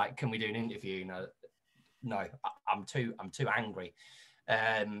Louise was like, "Can we do an interview?" No, I'm too angry.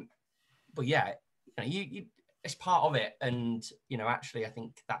 But yeah, you it's part of it, and actually I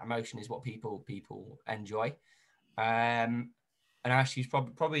think that emotion is what people enjoy. And actually,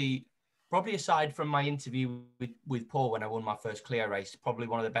 probably aside from my interview with Paul when I won my first Clio race, probably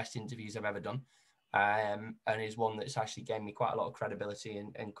one of the best interviews I've ever done, and is one that's actually gave me quite a lot of credibility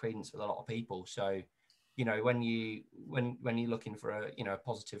and credence with a lot of people. So, when you're looking for a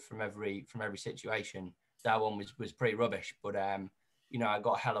positive from every situation, that one was pretty rubbish, but I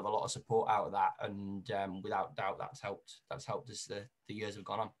got a hell of a lot of support out of that, and without doubt that's helped as the years have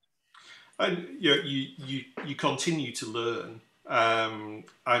gone on. And you continue to learn, and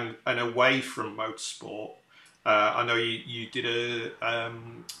away from motorsport. I know you did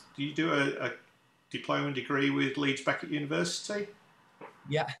do you do a diploma degree with Leeds Beckett University?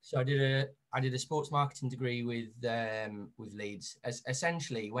 Yeah, so I did a sports marketing degree with Leeds.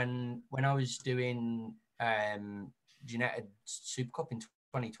 Essentially, when I was doing Ginetta Super Cup in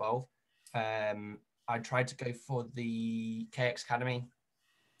 2012, I tried to go for the KX Academy.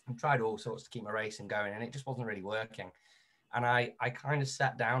 I tried all sorts to keep my racing going, and it just wasn't really working. And I kind of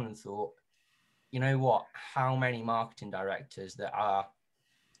sat down and thought, you know what? How many marketing directors that are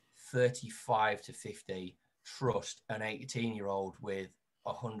 35 to 50 trust an 18-year-old with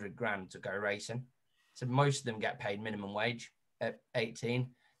 100 grand to go racing? So most of them get paid minimum wage at 18.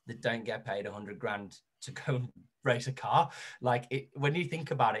 They don't get paid 100 grand to go and race a car. When you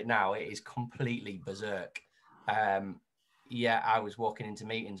think about it now, it is completely berserk. Yeah, I was walking into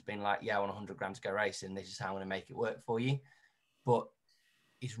meetings being like, yeah, I want 100 grand to go racing. This is how I'm going to make it work for you. But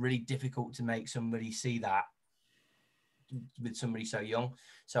it's really difficult to make somebody see that with somebody so young.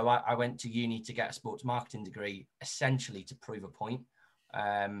 So I went to uni to get a sports marketing degree, essentially to prove a point,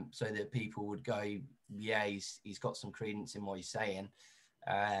 so that people would go, yeah, he's got some credence in what he's saying.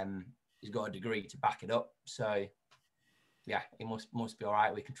 He's got a degree to back it up. So yeah, it must be all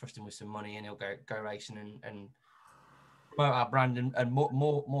right. We can trust him with some money, and he'll go racing and promote our brand, and more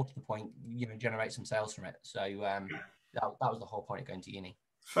to the point, generate some sales from it. So that was the whole point of going to uni.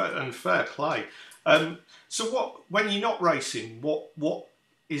 Fair play. So when you're not racing, what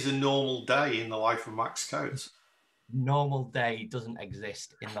is a normal day in the life of Max Coates? Normal day doesn't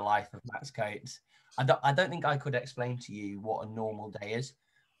exist in the life of Max Coates. I don't think I could explain to you what a normal day is.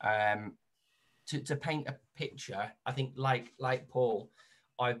 To paint a picture, I think like Paul,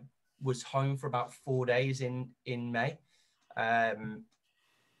 I was home for about 4 days in May.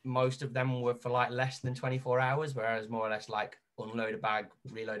 Most of them were for less than 24 hours, whereas more or less unload a bag,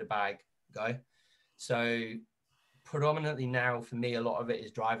 reload a bag, go. So predominantly now for me, a lot of it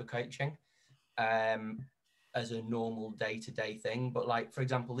is driver coaching as a normal day-to-day thing. But for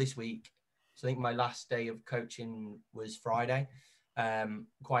example, this week, so I think my last day of coaching was Friday.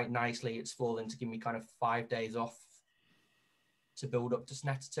 Quite nicely, it's fallen to give me kind of 5 days off to build up to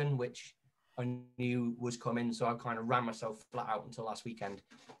Snetterton, which I knew was coming. So I kind of ran myself flat out until last weekend,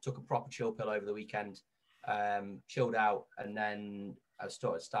 took a proper chill pill over the weekend, chilled out, and then I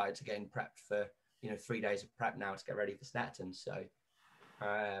started to get prepped for 3 days of prep now to get ready for Snetterton. So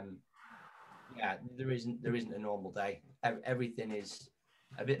yeah, there isn't a normal day. Everything is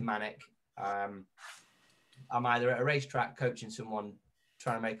a bit manic. I'm either at a racetrack coaching someone,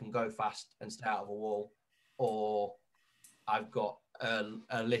 trying to make them go fast and stay out of a wall, or I've got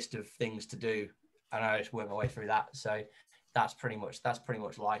a list of things to do, and I just work my way through that. So that's pretty much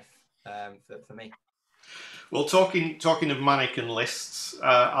life for me. Well, talking of manic and lists,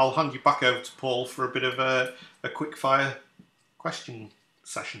 I'll hand you back over to Paul for a bit of a quick fire question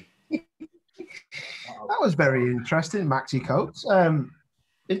session. That was very interesting, Maxie Coates.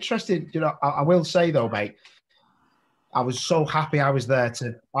 Interesting. I will say though, mate, I was so happy I was there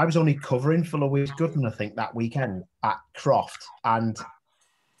I was only covering for Louise Gooden, I think, that weekend at Croft. And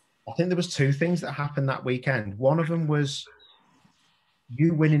I think there was 2 things that happened that weekend. One of them was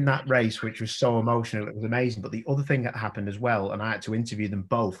you winning that race, which was so emotional. It was amazing. But the other thing that happened as well, and I had to interview them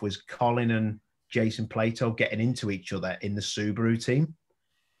both, was Colin and Jason Plato getting into each other in the Subaru team,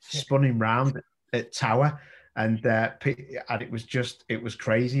 spun him round. at Tower, and it was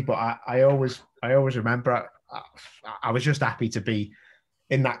crazy. But I always remember I was just happy to be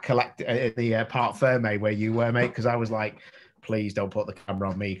in that the Parc Ferme where you were, mate, because I was like, please don't put the camera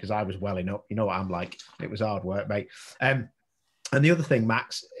on me, because I was welling up. You know what I'm like. It was hard work, mate. And the other thing,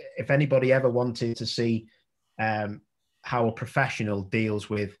 Max, if anybody ever wanted to see how a professional deals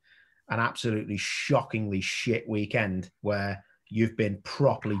with an absolutely shockingly shit weekend where you've been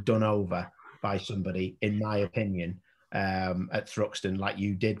properly done over by somebody, in my opinion, at Thruxton, like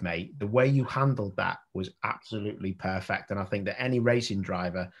you did, mate, the way you handled that was absolutely perfect. And I think that any racing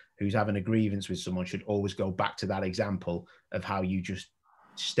driver who's having a grievance with someone should always go back to that example of how you just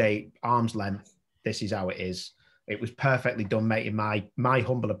stay arm's length. This is how it is. It was perfectly done, mate. In my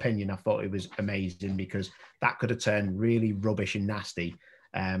humble opinion, I thought it was amazing, because that could have turned really rubbish and nasty.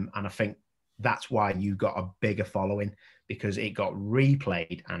 And I think that's why you got a bigger following, because it got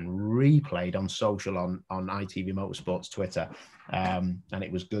replayed on social, on ITV Motorsport's Twitter. And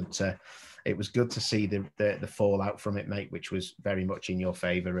it was good to see the fallout from it, mate, which was very much in your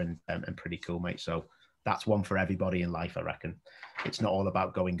favor and pretty cool, mate. So that's one for everybody in life, I reckon. It's not all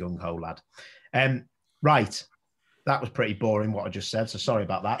about going gung-ho, lad. Right. That was pretty boring, what I just said. So sorry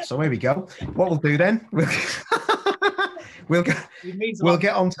about that. So here we go. What we'll do then, we'll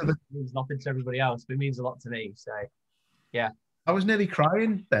get on to the... It means nothing to everybody else, but it means a lot to me. So, yeah. I was nearly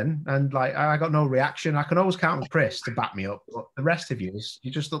crying then, and like I got no reaction. I can always count on Chris to back me up, but the rest of you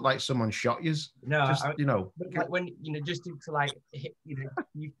just look like someone shot you. No, just, like when just to like hit,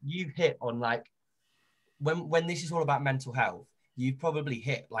 you hit on like when this is all about mental health, you've probably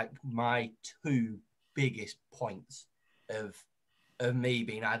hit like my two biggest points of me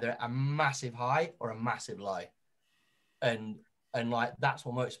being either a massive high or a massive low, and like that's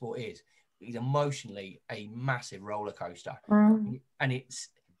what motorsport is. It's emotionally a massive roller coaster, and it's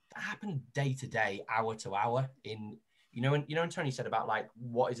happened day to day, hour to hour. In when Tony said about like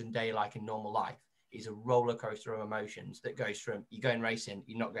what is a day like in normal life is a roller coaster of emotions that goes from you're going racing,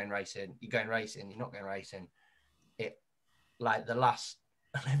 you're not going racing, you're going racing, you're not going racing. It like the last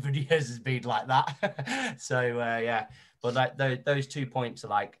 11 years has been like that. So yeah, but like those 2 points are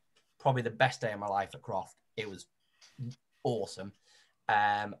like probably the best day of my life at Croft. It was awesome.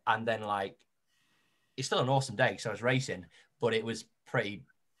 And then like it's still an awesome day because I was racing, but it was pretty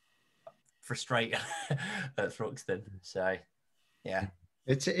frustrating at Thruxton. So yeah,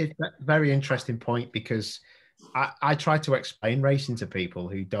 it's a very interesting point, because I try to explain racing to people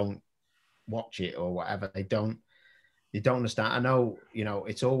who don't watch it or whatever. They don't understand. I know,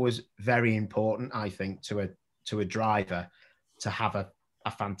 it's always very important, I think, to a driver to have a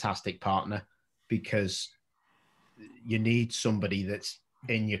fantastic partner, because you need somebody that's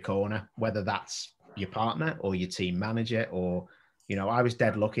in your corner, whether that's your partner or your team manager, or, I was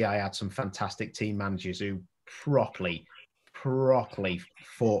dead lucky. I had some fantastic team managers who properly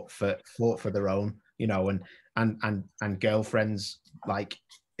fought for their own, and girlfriends, like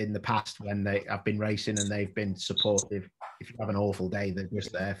in the past when they have been racing and they've been supportive. If you have an awful day, they're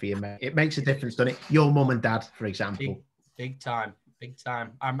just there for you, mate. It makes a difference, doesn't it? Your mum and dad, for example. Big time.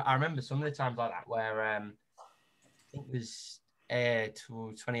 I remember some of the times like that where I think it was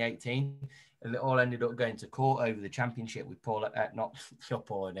 2018, and it all ended up going to court over the championship with Paul, not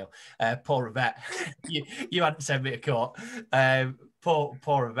Paul O'Neill, Paul Rivette. you hadn't sent me to court. Paul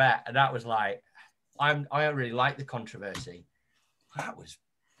Rivette, and that was like, I don't really like the controversy. That was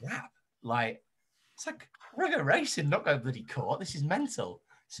crap. Like, it's like, we're going racing, not going bloody court. This is mental.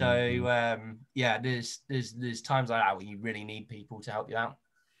 So yeah, there's times like that where you really need people to help you out.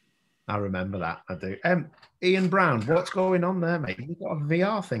 I remember that. I do. Ian Brown, what's going on there, mate? You've got a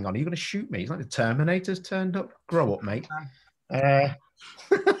VR thing on. Are you going to shoot me? It's like the Terminator's turned up. Grow up, mate.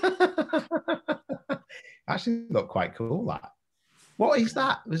 Actually, looked quite cool. That. What is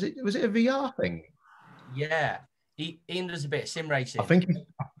that? Was it a VR thing? Yeah. Ian does a bit of sim racing. I think.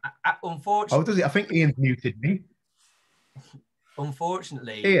 Unfortunately. Oh, does he? I think Ian's muted me.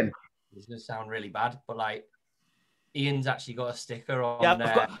 Unfortunately, Ian. It's going to sound really bad, but like, Ian's actually got a sticker on.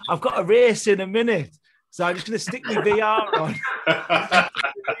 Yeah, I've got a race in a minute, so I'm just going to stick my VR on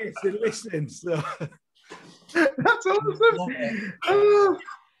and listen. So that's awesome. Oh,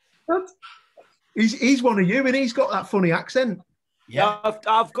 he's one of you, and he's got that funny accent. Yeah,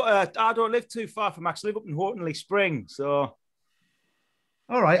 I've got. I don't live too far from Max. I live up in Hortonley Spring, so.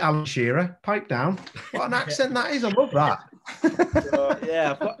 All right, Alan Shearer, pipe down. What an accent that is! I love that. So,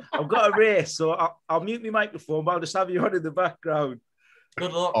 yeah, I've got a race, so I'll mute my microphone, but I'll just have you on in the background.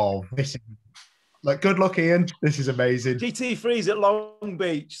 Good luck. Oh, good luck, Ian. This is amazing. GT3's at Long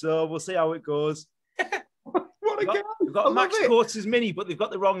Beach, so we'll see how it goes. What a guy! We've got a Max it. Quarters Mini, but they've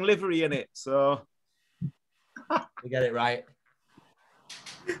got the wrong livery in it. So We get it right.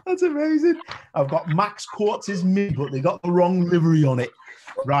 That's amazing. I've got Max Quarters Mini, but they got the wrong livery on it.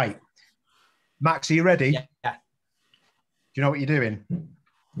 Right. Max, are you ready? Yeah. Do you know what you're doing?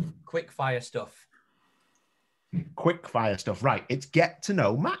 Quick fire stuff. Quick fire stuff. Right. It's get to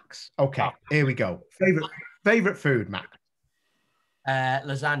know Max. Okay. Oh. Here we go. Favorite food, Max?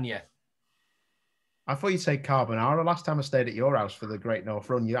 Lasagna. I thought you'd say carbonara. Last time I stayed at your house for the Great North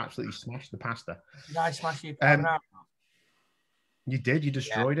Run, you absolutely smashed the pasta. Did I smash you carbonara? You did. You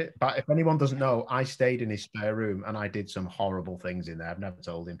destroyed it. But if anyone doesn't know, I stayed in his spare room and I did some horrible things in there. I've never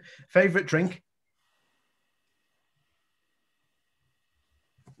told him. Favorite drink?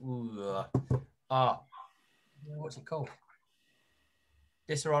 Ooh, what's it called?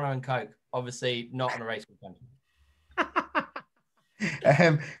 Disaronno and Coke. Obviously not on a race weekend.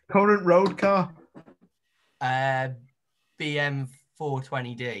 Current road car? BM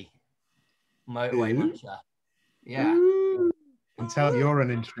 420D. Motorway muncher. Yeah. I can tell you're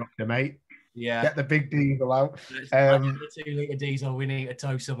an instructor, mate. Yeah. Get the big diesel out. The 2 litre diesel, we need to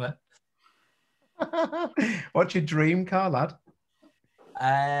tow something. What's your dream car, lad?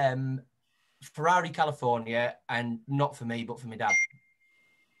 Ferrari California, and not for me, but for my dad.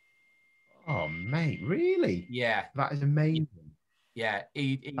 Oh, mate, really? Yeah. That is amazing. Yeah,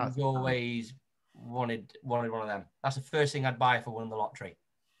 he's always wanted one of them. That's the first thing I'd buy if I won the lottery.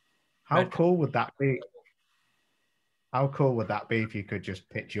 How cool would that be? How cool would that be if you could just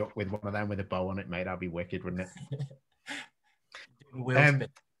pitch up with one of them with a bow on it, mate? That'd be wicked, wouldn't it? Wheel spin.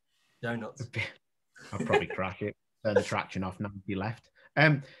 Donuts. I'd probably crash it. Turn the traction off, 90 left.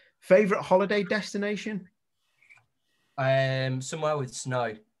 Favorite holiday destination? Somewhere with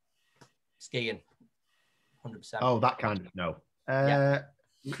snow. Skiing. 100%. Oh, that kind of snow. Yeah.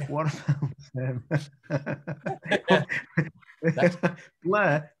 What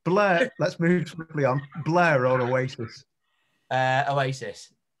about Blair, let's move quickly on. Blair or Oasis?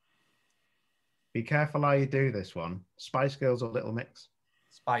 Oasis. Be careful how you do this one. Spice Girls or Little Mix?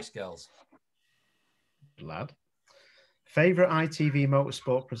 Spice Girls. Lad. Favorite ITV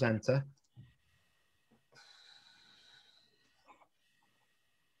Motorsport presenter?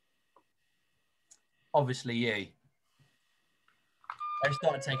 Obviously you. I just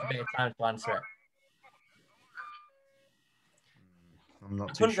thought it'd take a bit of time to answer it. I'm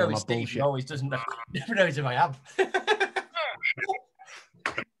not too sure. My Steve, bullshit. He always doesn't know. Never knows who I am.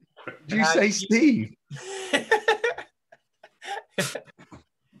 Did you say Steve?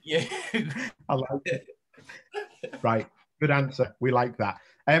 You. I like it. Right. Good answer. We like that.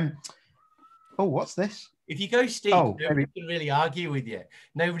 Oh, what's this? If you go Steve, nobody can really argue with you.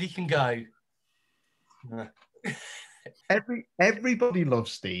 Nobody can go. Everybody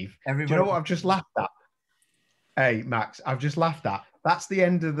loves Steve. Everybody. Do you know what I've just laughed at? Hey, Max, I've just laughed at. That's the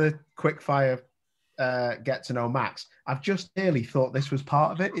end of the quick fire get to know Max. I've just nearly thought this was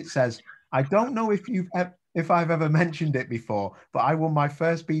part of it. It says, I don't know if I've ever mentioned it before, but I won my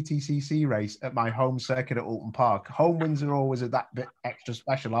first BTCC race at my home circuit at Alton Park. Home wins are always that bit extra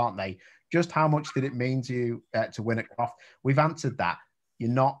special, aren't they? Just how much did it mean to you to win at Croft? We've answered that. You're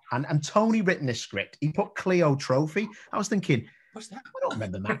not. And Tony written this script. He put Clio Trophy. I was thinking, what's that? I don't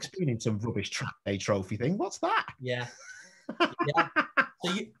remember Max being in some rubbish track day trophy thing. What's that? Yeah. Yeah.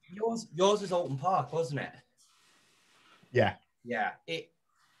 So yours was Alton Park, wasn't it? Yeah. Yeah. It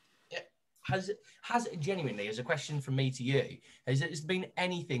has genuinely, as a question from me to you, has there been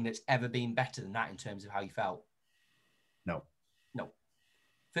anything that's ever been better than that in terms of how you felt? No.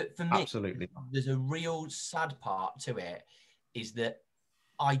 For me, absolutely not. There's a real sad part to it, is that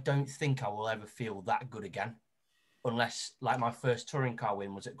I don't think I will ever feel that good again, unless like my first touring car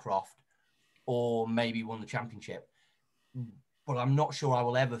win was at Croft, or maybe won the championship. But I'm not sure I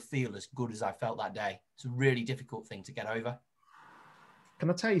will ever feel as good as I felt that day. It's a really difficult thing to get over. Can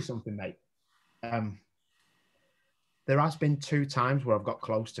I tell you something, mate? There has been 2 times where I've got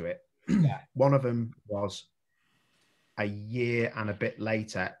close to it. Yeah. One of them was a year and a bit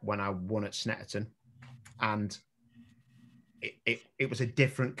later when I won at Snetterton, and it was a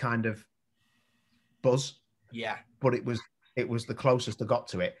different kind of buzz. Yeah. But it was the closest I got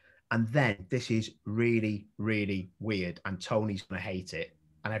to it. And then this is really, really weird, and Tony's gonna hate it,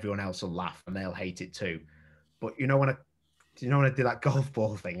 and everyone else will laugh and they'll hate it too. But when I did that golf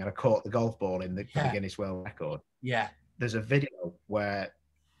ball thing and I caught the golf ball in the Guinness World Record? Yeah. There's a video where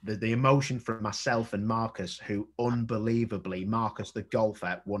the emotion from myself and Marcus, who unbelievably, Marcus the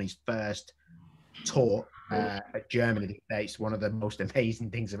golfer, won his first tour at Germany. It's one of the most amazing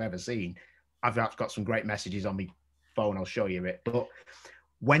things I've ever seen. I've got some great messages on my phone. I'll show you it. But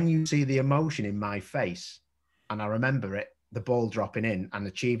when you see the emotion in my face and I remember it, the ball dropping in and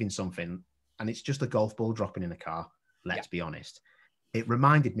achieving something, and it's just a golf ball dropping in a car. Let's be honest. It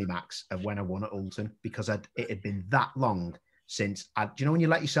reminded me, Max, of when I won at Alton, because it had been that long since. Do you know when you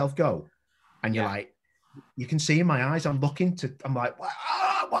let yourself go, and you're like, you can see in my eyes, I'm like,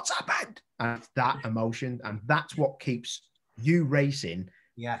 what's happened? And that emotion, and that's what keeps you racing,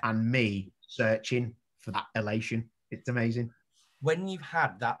 and me searching for that elation. It's amazing. When you've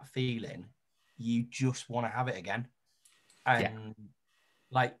had that feeling, you just want to have it again. And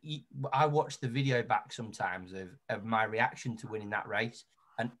like, I watch the video back sometimes of my reaction to winning that race,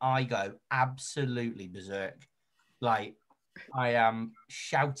 and I go absolutely berserk. Like, I am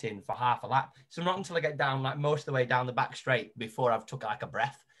shouting for half a lap. So not until I get down, like most of the way down the back straight, before I've took like a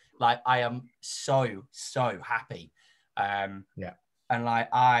breath. Like, I am so happy. And like,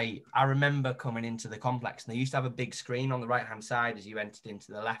 I remember coming into the complex, and they used to have a big screen on the right-hand side as you entered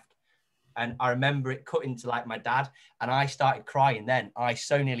into the left. And I remember it cutting to like my dad, and I started crying then. I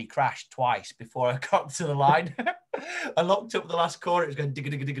so nearly crashed twice before I got to the line. I locked up the last corner, it was going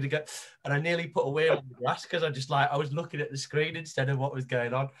digga, digga, digga, digga, and I nearly put a wheel on the grass because I was looking at the screen instead of what was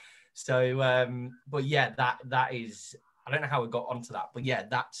going on. So, but yeah, that is, I don't know how we got onto that, but yeah,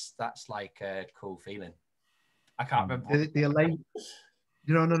 that's like a cool feeling. I can't remember. The elation.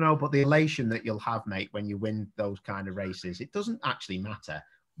 No, but the elation that you'll have, mate, when you win those kind of races, it doesn't actually matter.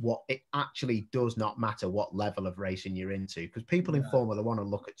 It actually does not matter what level of racing you're into, because people in Formula One will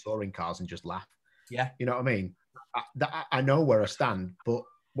look at touring cars and just laugh. Yeah. You know what I mean? I know where I stand, but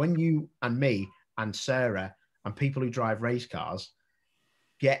when you and me and Sarah and people who drive race cars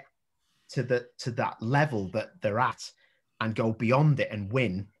get to that level that they're at and go beyond it and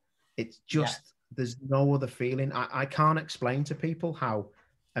win, it's just, there's no other feeling. I can't explain to people how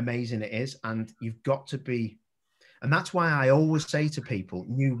amazing it is. And you've got to be, and that's why I always say to people,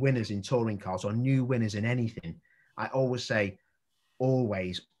 new winners in touring cars or new winners in anything, I always say,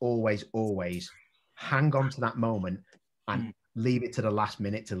 always hang on to that moment and leave it to the last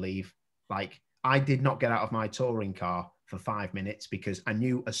minute to leave. Like, I did not get out of my touring car for 5 minutes because I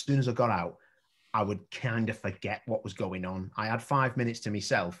knew as soon as I got out, I would kind of forget what was going on. I had 5 minutes to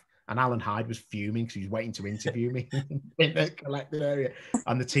myself, and Alan Hyde was fuming because he was waiting to interview me in the collected area.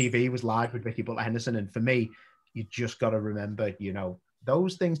 And the TV was live with Vicky Butler Henderson. And for me, you just got to remember,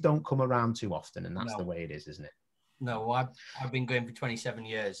 those things don't come around too often, and that's the way it is, isn't it? No, I've been going for 27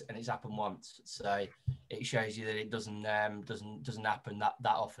 years, and it's happened once. So it shows you that it doesn't happen that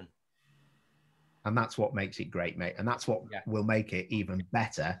often. And that's what makes it great, mate. And that's what will make it even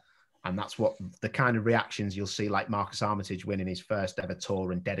better. And that's what the kind of reactions you'll see, like Marcus Armitage winning his first ever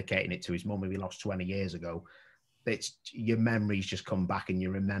tour and dedicating it to his mum who he lost 20 years ago. It's your memories just come back and you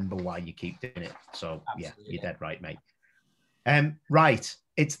remember why you keep doing it. So you're dead right, mate. Right.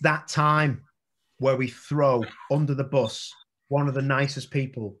 It's that time where we throw under the bus one of the nicest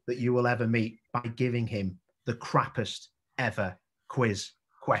people that you will ever meet by giving him the crappest ever quiz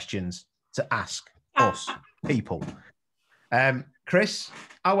questions to ask us people. Chris,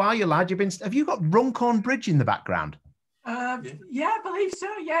 how are you, lad? Have you got Runcorn Bridge in the background? Yeah, I believe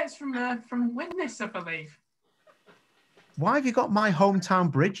so. Yeah, it's from Witness, I believe. Why have you got my hometown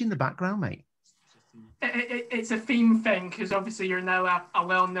bridge in the background, mate? It's a theme thing, because obviously you're now a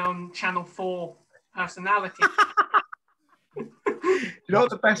well-known Channel 4 personality. You know what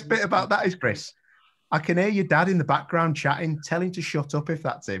the best bit about that is, Chris? I can hear your dad in the background chatting. Tell him to shut up if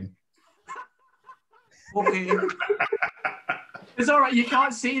that's him. Okay. It's all right. You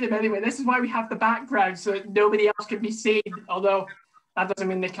can't see them anyway. This is why we have the background, so that nobody else can be seen, although that doesn't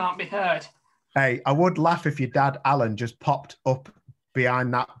mean they can't be heard. Hey, I would laugh if your dad, Alan, just popped up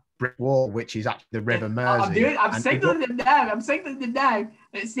behind that brick wall, which is actually the River Mersey. I'm signaling him now. Let's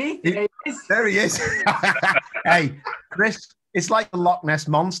see. There he is. There he is. Hey, Chris, it's like the Loch Ness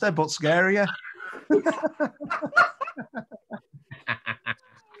Monster, but scarier.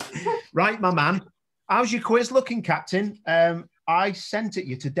 Right, my man. How's your quiz looking, Captain? I sent it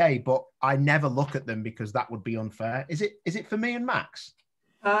you today, but I never look at them because that would be unfair. Is it for me and Max?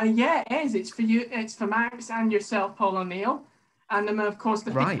 Yeah, it is. It's for you. It's for Max and yourself, Paul O'Neill, and then of course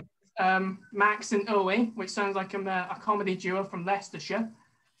the right. Max and Owie, which sounds like a comedy duo from Leicestershire.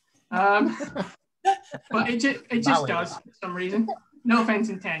 But it just does for some reason. No offense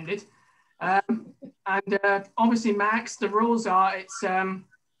intended. And obviously, Max, the rules are it's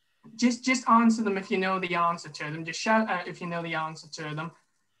just answer them if you know the answer to them. Just shout out if you know the answer to them.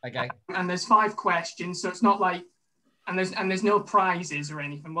 Okay. And there's 5 questions, so it's not like, and there's no prizes or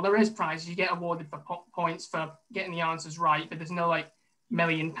anything. Well, there is prizes. You get awarded for points for getting the answers right, but there's no like £1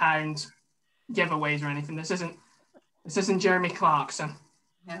 million giveaways or anything. This isn't Jeremy Clarkson.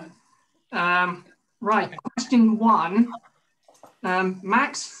 No. Right, question 1.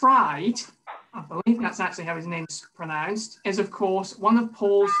 Max Fried, I believe that's actually how his name's pronounced, is of course one of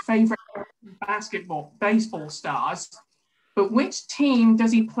Paul's favourite baseball stars. But which team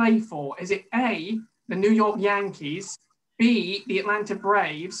does he play for? Is it A, the New York Yankees, B, the Atlanta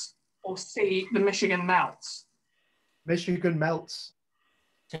Braves, or C, the Michigan Melts? Michigan Melts.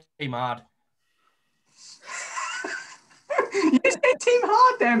 Team Hard. You said Team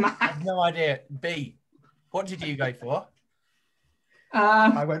Hard there, man. I have no idea. B. What did you go for?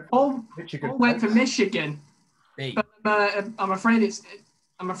 I went for Michigan. Paul went for Michigan. B. But I'm afraid it's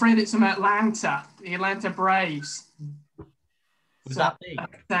from Atlanta, the Atlanta Braves. Was that B?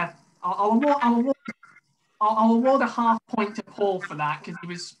 I'll award a half point to Paul for that because he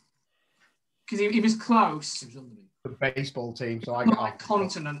was close. The baseball team, so I Not got like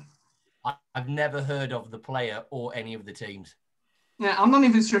continent. I've never heard of the player or any of the teams. Yeah, I'm not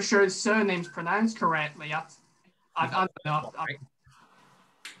even sure his surname's pronounced correctly. I don't know.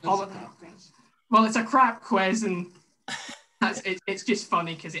 Well, it's a crap quiz, and it's just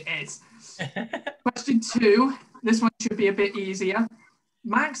funny because it is. Question 2. This one should be a bit easier.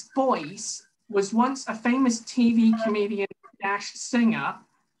 Max Boyce was once a famous TV comedian / singer,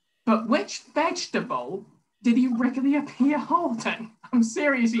 but which vegetable did he regularly appear holding? I'm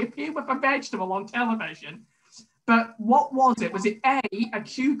serious, he appeared with a vegetable on television. But what was it? Was it A, a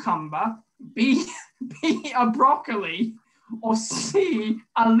cucumber, B, a broccoli, or C,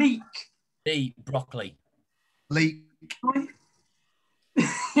 a leek? B, broccoli. Leek.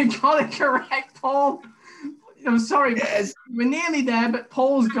 You got it correct, Paul. I'm sorry, yes. We're nearly there, but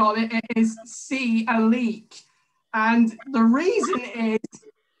Paul's got it. It is C, a leek. And the reason is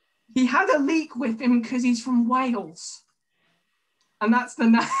he had a leek with him because he's from Wales. And that's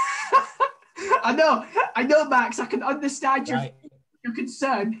the... I know, Max, I can understand your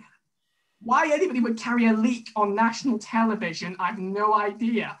concern. Why anybody would carry a leek on national television, I have no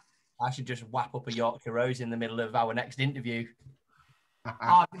idea. I should just whap up a Yorkshire Rose in the middle of our next interview.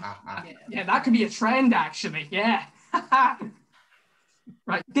 Yeah, that could be a trend, actually. Yeah.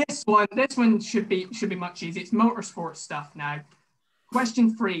 Right, this one should be much easier. It's motorsport stuff now.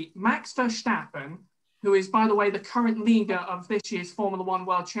 Question 3. Max Verstappen, who is, by the way, the current leader of this year's Formula One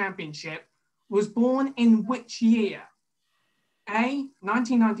World Championship, was born in which year? A,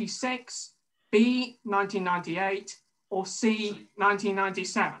 1996, B, 1998, or C,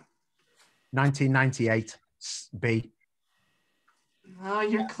 1997? 1998, B. Oh,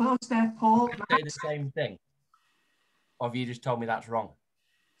 you're close there, Paul. Say the same thing. Or have you just told me that's wrong?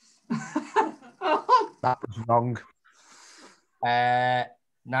 That was wrong.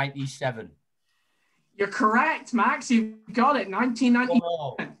 97. You're correct, Max. You've got it.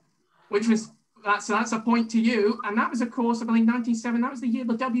 1997, which was that's a point to you. And that was, of course, I believe 97. That was the year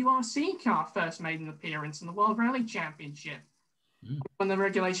the WRC car first made an appearance in the World Rally Championship when the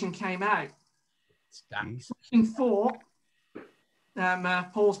regulation came out. Question 4.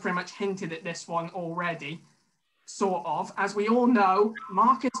 Paul's pretty much hinted at this one already, sort of. As we all know,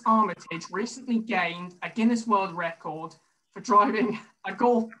 Marcus Armitage recently gained a Guinness World Record for driving a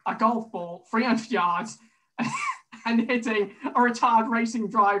golf ball 300 yards and hitting a retired racing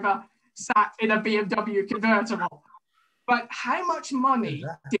driver sat in a BMW convertible. But how much money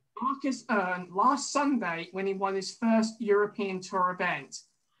did Marcus earn last Sunday when he won his first European Tour event?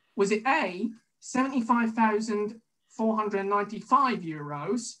 Was it A, 75,495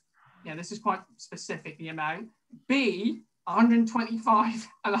 euros? Yeah, this is quite specific, the amount. B,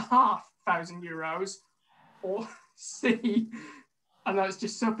 125,500 euros. Or C, I know it's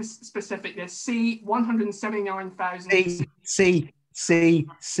just so specific there. C, 179,000. C.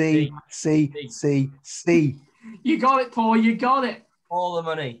 You got it, Paul. You got it. All the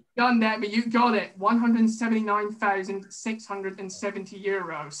money. Done that, but you got it. 179,670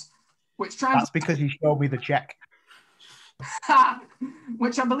 euros. That's because you showed me the check.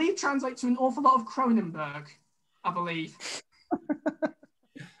 Which I believe translates to an awful lot of Cronenberg, I believe.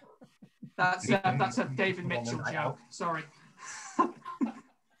 That's a David Mitchell joke. Sorry.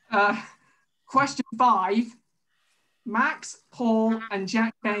 Question 5. Max, Paul, and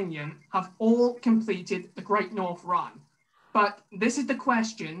Jack Benyon have all completed the Great North Run. But this is the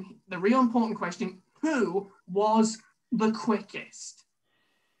question, the real important question. Who was the quickest?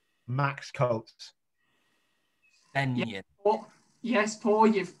 Max Coates. Benyon. Yes, Paul,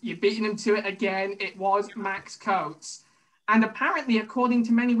 you've beaten him to it again. It was Max Coates. And apparently, according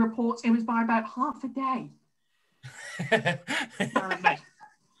to many reports, it was by about half a day. Apparently.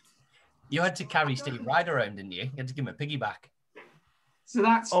 You had to carry Steve Ryder around, didn't you? You had to give him a piggyback. So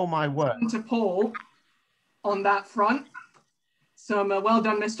that's my word to Paul on that front. So well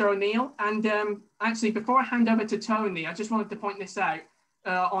done, Mr. O'Neill. And actually, before I hand over to Tony, I just wanted to point this out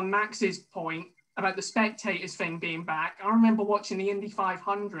on Max's point about the spectators thing being back. I remember watching the Indy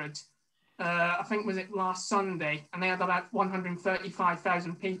 500, I think was it last Sunday, and they had about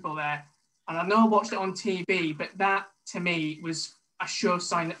 135,000 people there. And I know I watched it on TV, but that to me was a sure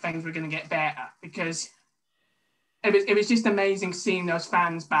sign that things were going to get better, because it was just amazing seeing those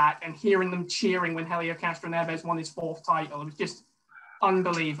fans back and hearing them cheering when Helio Castroneves won his 4th title. It was just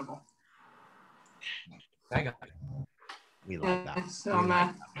unbelievable. We like that. So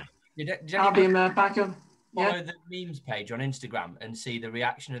I'll be back on. Follow the memes page on Instagram and see the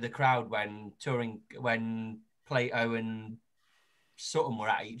reaction of the crowd when Plato and Sutton were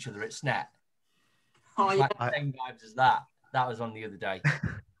at each other at Snet. Oh, it's like the same vibes as that. That was on the other day.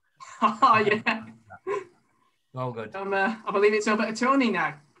 Oh, yeah. All good. I believe it's over to Tony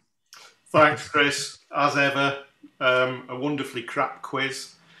now. Thanks, Chris. As ever, a wonderfully crap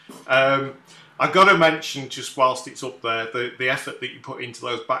quiz. I've got to mention, just whilst it's up there, the effort that you put into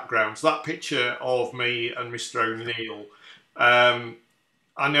those backgrounds. That picture of me and Mr. O'Neill,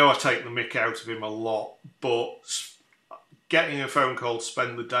 I know I take the mick out of him a lot, but getting a phone call to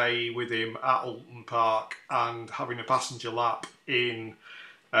spend the day with him at Alton Park and having a passenger lap in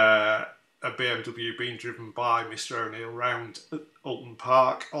a BMW being driven by Mr. O'Neill round Alton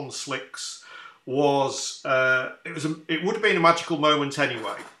Park on slicks was it would have been a magical moment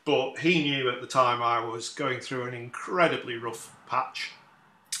anyway, but he knew at the time I was going through an incredibly rough patch,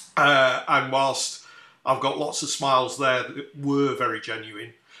 and whilst I've got lots of smiles there that were very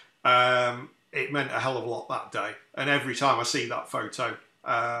genuine, it meant a hell of a lot that day, and every time I see that photo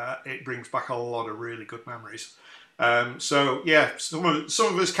it brings back a lot of really good memories. So yeah, some of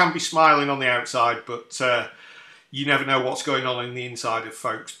us can be smiling on the outside, but you never know what's going on in the inside of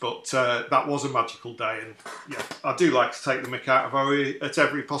folks. But that was a magical day, and yeah, I do like to take the mick out of Owie at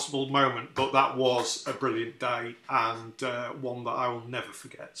every possible moment, but that was a brilliant day and one that I will never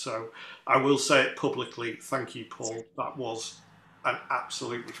forget. So I will say it publicly, thank you, Paul. That was an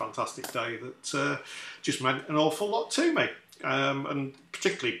absolutely fantastic day that just meant an awful lot to me. And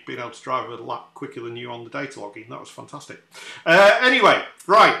particularly being able to drive a lap quicker than you on the data logging, that was fantastic. Anyway,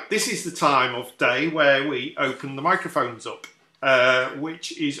 right, this is the time of day where we open the microphones up,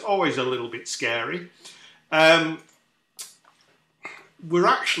 which is always a little bit scary. We're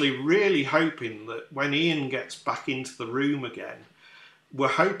actually really hoping that when Ian gets back into the room again, we're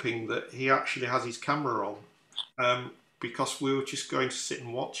hoping that he actually has his camera on, because we were just going to sit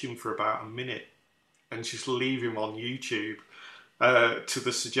and watch him for about a minute and just leave him on YouTube. To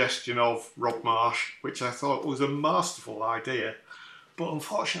the suggestion of Rob Marsh, which I thought was a masterful idea, but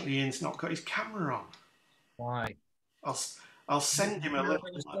unfortunately Ian's not got his camera on. Why? I'll send him a little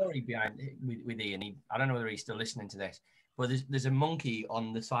story behind with Ian. I don't know whether he's still listening to this, but there's a monkey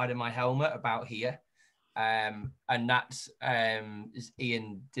on the side of my helmet about here, and that's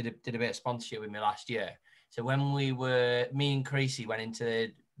Ian did a bit of sponsorship with me last year. So when me and Creasy went into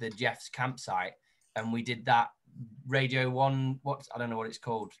the Jeff's campsite and we did that Radio 1, I don't know what it's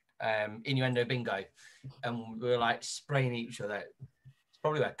called, innuendo bingo, and we were like spraying each other. It's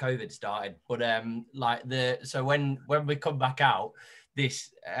probably where COVID started, but so when we come back out,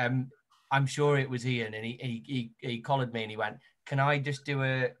 this I'm sure it was Ian, and he collared me and he went, can I just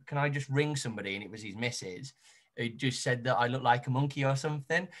ring somebody? And it was his missus who just said that I looked like a monkey or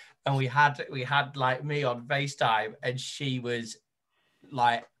something, and we had like me on FaceTime, and she was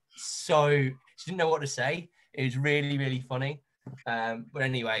like, she didn't know what to say. It was really, really funny. But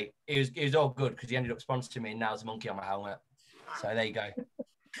anyway, it was all good because he ended up sponsoring me, and now there's a monkey on my helmet. So there you go.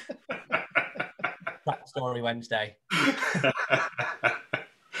 That story Wednesday.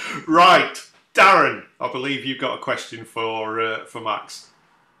 Right. Darren, I believe you've got a question for Max.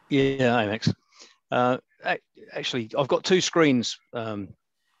 Yeah, hi, Max. Actually, I've got two screens.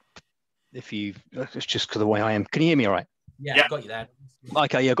 It's just because of the way I am. Can you hear me all right? Yeah, I've got you there.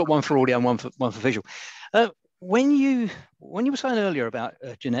 Okay, yeah, I've got one for audio and one for visual. When you were saying earlier about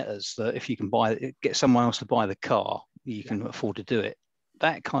Ginettas, that if you can get someone else to buy the car, you can afford to do it.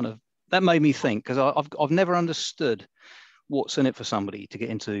 That made me think, because I've never understood what's in it for somebody to get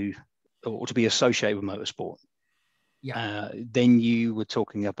into or to be associated with motorsport. Yeah. Then you were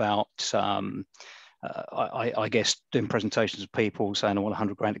talking about, I guess, doing presentations of people saying, I want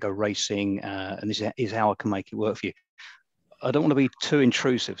 100 grand to go racing, and this is how I can make it work for you. I don't want to be too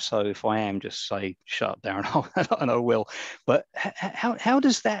intrusive, so if I am, just say, shut up, Darren, and I will. But how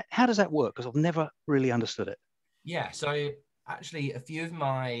does that work? Because I've never really understood it. Yeah, so actually, a few of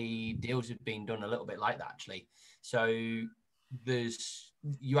my deals have been done a little bit like that, actually. So you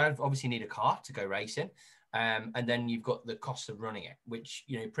obviously need a car to go racing, And then you've got the cost of running it, which,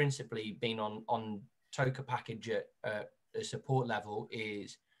 you know, principally being on Toka package at a support level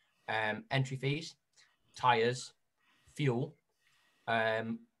is entry fees, tyres, fuel,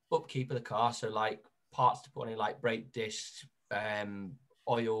 upkeep of the car. So like parts to put on it, like brake discs,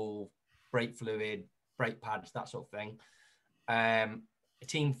 oil, brake fluid, brake pads, that sort of thing. A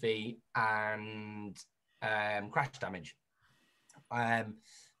team fee and crash damage.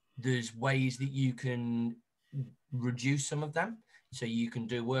 There's ways that you can reduce some of them. So you can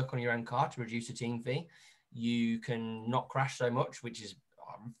do work on your own car to reduce the team fee. You can not crash so much, which is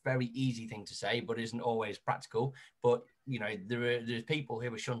a very easy thing to say, but isn't always practical. But, you know, there's people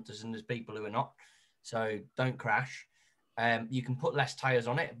who are shunters and there's people who are not. So don't crash. You can put less tyres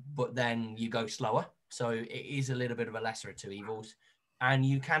on it, but then you go slower. So it is a little bit of a lesser of two evils. And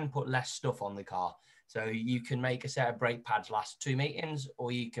you can put less stuff on the car. So you can make a set of brake pads last 2 meetings,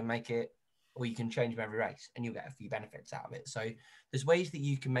 or you can change them every race, and you'll get a few benefits out of it. So there's ways that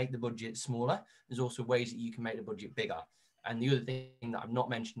you can make the budget smaller. There's also ways that you can make the budget bigger. And the other thing that I've not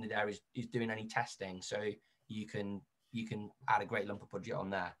mentioned there is doing any testing. So you can add a great lump of budget on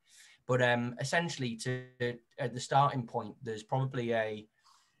there. But essentially, at the starting point, there's probably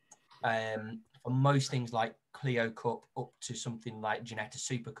for most things like Clio Cup up to something like Ginetta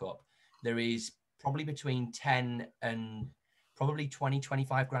Super Cup, there is probably between 10 and probably 20,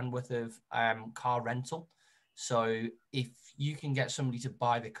 25 grand worth of car rental. So if you can get somebody to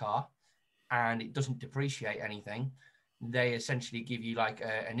buy the car and it doesn't depreciate anything, they essentially give you like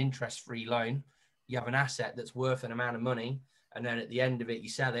an interest-free loan. You have an asset that's worth an amount of money, and then at the end of it, you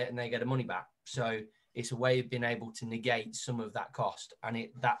sell it and they get the money back. So it's a way of being able to negate some of that cost. And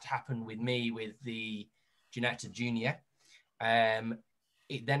that happened with me with the Ginetta Junior.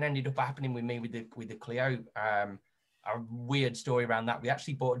 It then ended up happening with me with the Clio. A weird story around that. We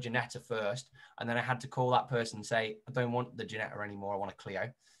actually bought a Ginetta first, and then I had to call that person and say, I don't want the Ginetta anymore. I want a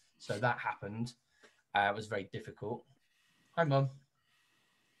Clio. So that happened. It was very difficult. Hi, Mum.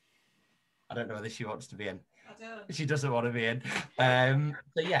 I don't know whether she wants to be in. I don't. She doesn't want to be in.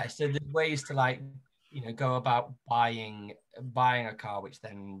 So yeah, so there's ways to like, you know, go about buying a car, which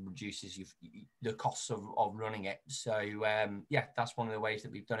then reduces the costs of running it. So yeah, that's one of the ways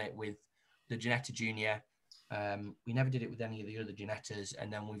that we've done it with the Ginetta Junior. We never did it with any of the other Ginettas,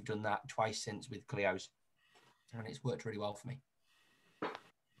 and then we've done that twice since with Clios, and it's worked really well for me.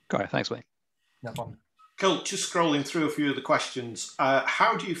 Great, thanks, mate. No problem. Cool. Just scrolling through a few of the questions.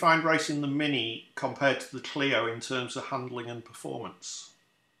 How do you find racing the Mini compared to the Clio in terms of handling and performance?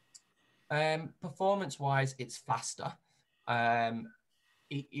 Performance-wise, it's faster.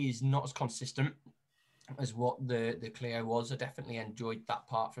 It is not as consistent as what the Clio was. I definitely enjoyed that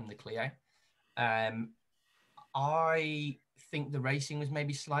part from the Clio. I think the racing was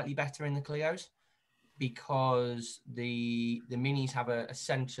maybe slightly better in the Clios because the Minis have a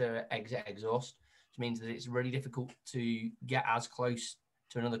center exit exhaust, which means that it's really difficult to get as close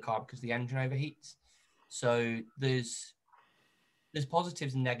to another car because the engine overheats. So there's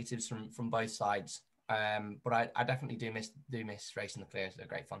positives and negatives from both sides. But I definitely do miss racing the Clios. They're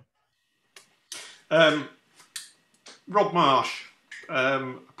great fun. Rob Marsh.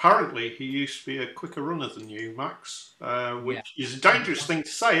 Apparently, he used to be a quicker runner than you, Max, which is a dangerous thing to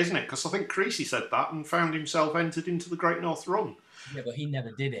say, isn't it? Because I think Creasy said that and found himself entered into the Great North Run. Yeah, but he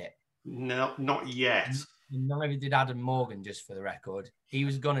never did it. No, not yet. Neither did Adam Morgan, just for the record. He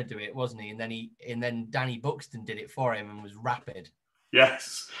was going to do it, wasn't he? And then Danny Buxton did it for him and was rapid.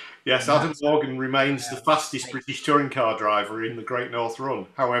 Yes. Adam Morgan remains the fastest British touring car driver in the Great North Run.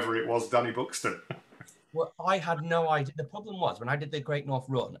 However, it was Danny Buxton. Well, I had no idea. The problem was when I did the Great North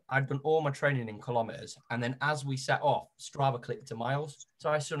Run, I'd done all my training in kilometres. And then as we set off, Strava clicked to miles. So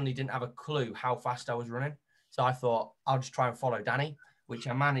I suddenly didn't have a clue how fast I was running. So I thought, I'll just try and follow Danny, which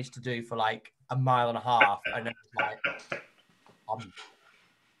I managed to do for like a mile and a half. And then like,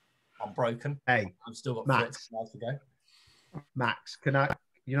 I'm broken. Hey, I've still got Max, 30 miles to go. Max,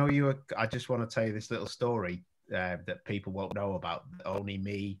 I just want to tell you this little story that people won't know about. Only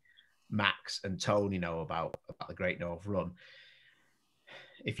me, Max and Tony know about the Great North Run.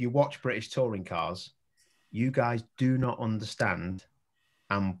 If you watch British touring cars, you guys do not understand,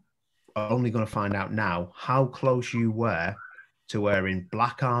 and are only going to find out now, how close you were to wearing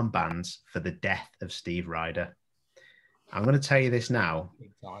black armbands for the death of Steve Ryder. I'm going to tell you this now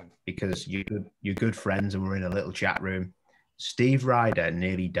because you're good friends and we're in a little chat room. Steve Ryder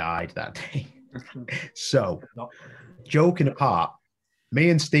nearly died that day. So, joking apart, me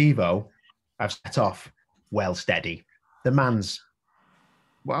and Steve-O have set off well steady. The man's,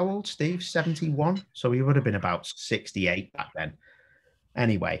 how old, Steve? 71? So he would have been about 68 back then.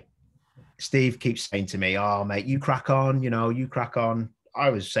 Anyway, Steve keeps saying to me, "Oh, mate, you crack on, you crack on." I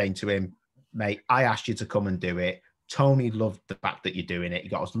was saying to him, "Mate, I asked you to come and do it. Tony loved the fact that you're doing it. He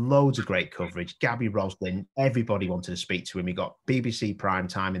got us loads of great coverage. Gabby Roslin, everybody wanted to speak to him. He got BBC prime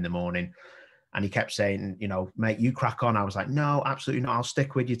time in the morning. And he kept saying, mate, you crack on." I was like, "No, absolutely not. I'll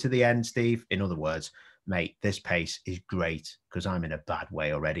stick with you to the end, Steve." In other words, mate, this pace is great because I'm in a bad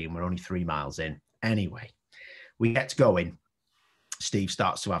way already and we're only 3 miles in. Anyway, we get going. Steve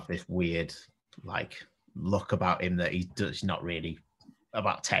starts to have this weird, look about him that he's not really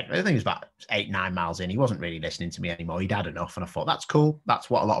about 10. I think it was about 8, 9 miles in. He wasn't really listening to me anymore. He'd had enough. And I thought, that's cool. That's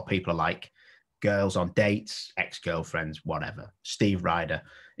what a lot of people are like. Girls on dates, ex-girlfriends, whatever. Steve Ryder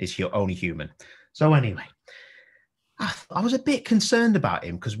is only human. So anyway, I was a bit concerned about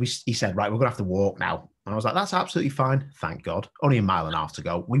him because he said, "Right, we're going to have to walk now." And I was like, "That's absolutely fine. Thank God. Only a mile and a half to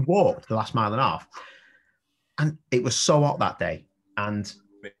go." We walked the last mile and a half. And it was so hot that day. And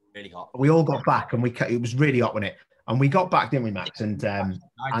really hot. We all got back and it was really hot, wasn't it? And we got back, didn't we, Max? And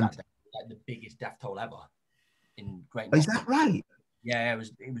like the biggest death toll ever in Great Northern. Is that right? Yeah, it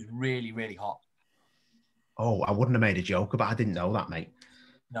was really, really hot. Oh, I wouldn't have made a joke, but I didn't know that, mate.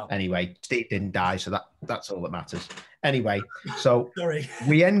 No. Anyway, Steve didn't die, so that's all that matters. Anyway, so Sorry.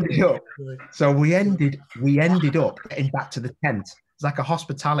 we ended up. So we ended up getting back to the tent. It's like a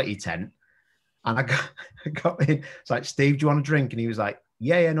hospitality tent, and I got in. It's like, "Steve, do you want a drink?" And he was like,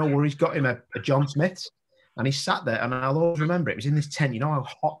 "Yeah, no worries." Got him a John Smith's, and he sat there, and I'll always remember it was in this tent. You know how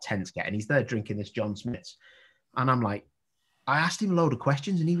hot tents get, and he's there drinking this John Smith's, and I'm like, I asked him a load of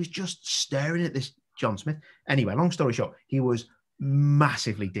questions, and he was just staring at this John Smith. Anyway, long story short, he was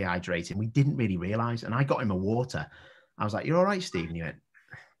massively dehydrated. We didn't really realize. And I got him a water. I was like, "You're all right, Steve?" And he went,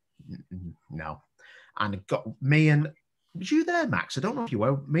 "No." And it got me and, was you there, Max? I don't know if you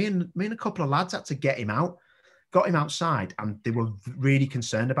were. Me and a couple of lads had to get him out, got him outside, and they were really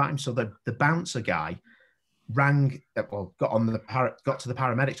concerned about him. So the bouncer guy got to the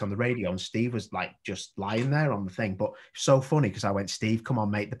paramedics on the radio, and Steve was like just lying there on the thing. But so funny because I went, "Steve, come on,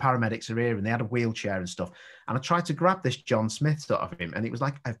 mate, the paramedics are here," and they had a wheelchair and stuff. And I tried to grab this John Smith sort of him, and it was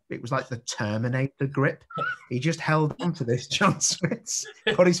like the Terminator grip. He just held on to this John Smith,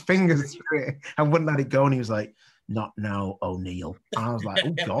 put his fingers through it, and wouldn't let it go. And he was like, "Not now, O'Neill." And I was like,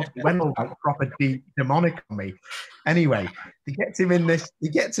 "Oh God," it went all like proper demonic on me. Anyway, he gets him in this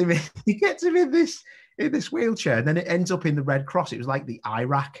wheelchair, and then it ends up in the Red Cross. It was like the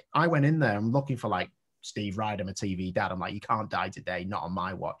Iraq. I went in there. I'm looking for like Steve Ryder, my TV dad. I'm like, "You can't die today, not on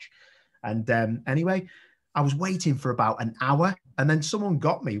my watch." And anyway, I was waiting for about an hour, and then someone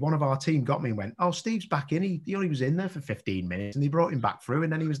got me. One of our team got me and went, "Oh, Steve's back in. He only was in there for 15 minutes, and they brought him back through,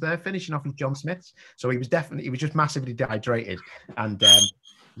 and then he was there finishing off his John Smith's. So he was just massively dehydrated. And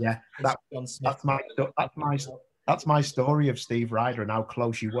yeah, that's my story of Steve Ryder and how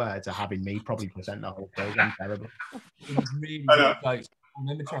close you were to having me probably present the whole program. Terrible. It was really, really close. I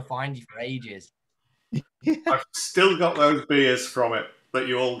remember trying to find you for ages. Yeah. I've still got those beers from it that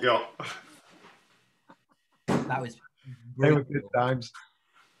you all got. That was they were good times.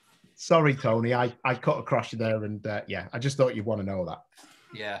 Sorry, Tony, I cut across you there, and yeah, I just thought you'd want to know that.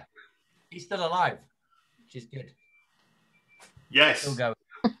 Yeah, he's still alive, which is good. Yes. Still going.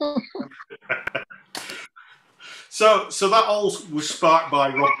 So that all was sparked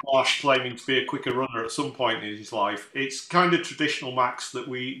by Rob Marsh claiming to be a quicker runner at some point in his life. It's kind of traditional, Max, that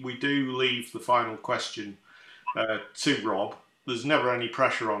we do leave the final question to Rob. There's never any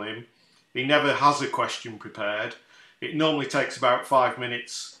pressure on him. He never has a question prepared. It normally takes about 5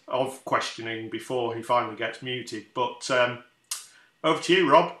 minutes of questioning before he finally gets muted. But over to you,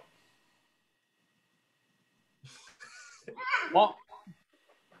 Rob. What?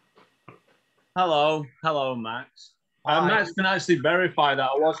 Hello, Max. Max can actually verify that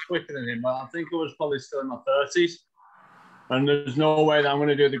I was quicker than him, but I think I was probably still in my 30s. And there's no way that I'm going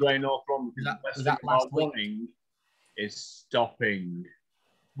to do the Great North Run because the best thing about running is stopping.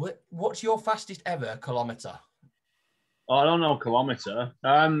 What's your fastest ever kilometre? Oh, I don't know kilometre.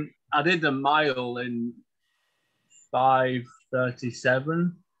 I did a mile in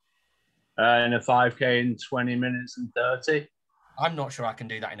 5:37 and a 5K in 20 minutes and 30. I'm not sure I can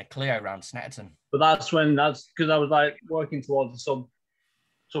do that in a Clio around Snetterton. But that's because I was like working towards the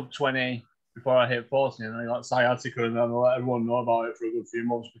sub 20 before I hit 40, and I got sciatica, and then I let everyone know about it for a good few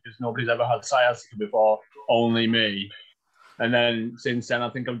months because nobody's ever had sciatica before, only me. And then since then, I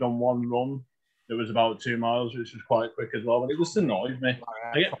think I've done one run. It was about 2 miles, which was quite quick as well, but it just annoys me.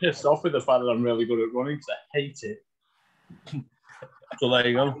 I get pissed off with the fact that I'm really good at running because I hate it. So there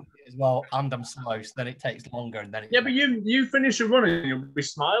you go. As well, and I'm slow, so then it takes longer, and then but you finish a run and you'll be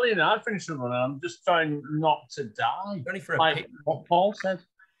smiling, and I finish a run and I'm just trying not to die. Only for a like what Paul said.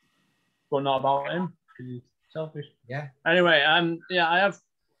 but not about him because he's selfish. Yeah. Anyway, I have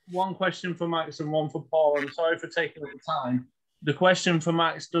one question for Max and one for Paul. I'm sorry for taking up the time. The question for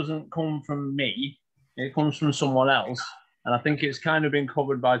Max doesn't come from me. It comes from someone else. And I think it's kind of been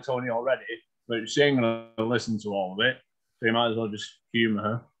covered by Tony already, but she ain't going to listen to all of it. So you might as well just humour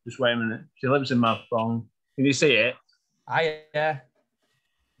her. Just wait a minute. She lives in my phone. Can you see it? Wait.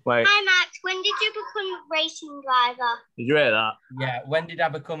 Hi, Max. When did you become a racing driver? Did you hear that? Yeah. When did I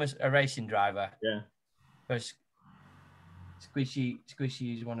become a racing driver? Yeah. Because Squishy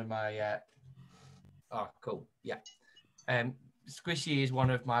is one of my. Oh, cool. Yeah. Squishy is one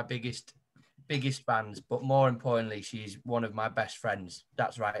of my biggest fans, but more importantly, she's one of my best friends.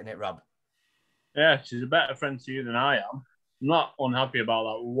 That's right, isn't it, Rob? Yeah, she's a better friend to you than I am. I'm not unhappy about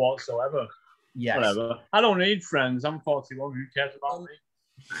that whatsoever. Yes. Whatever. I don't need friends. I'm 41. Who cares about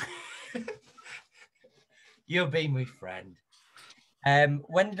me? You'll be my friend.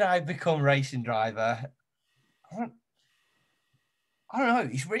 When did I become racing driver? I don't know.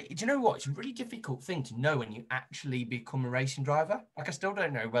 It's really, do you know what? It's a really difficult thing to know when you actually become a racing driver. Like, I still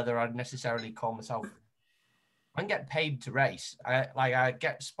don't know whether I'd necessarily call myself. I can get paid to race. I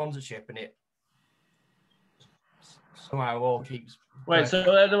get sponsorship, and it somehow all keeps. Wait.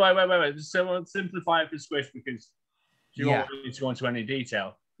 Just simplify it for Squish because you won't need to go into any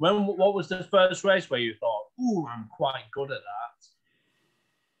detail. What was the first race where you thought, "Ooh, I'm quite good at that"?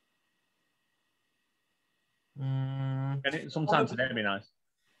 And sometimes today would be nice.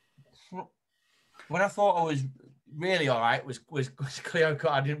 When I thought I was really all right was Clio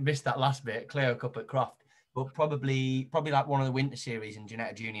Cup. I didn't miss that last bit, Clio Cup at Croft, but probably like one of the winter series in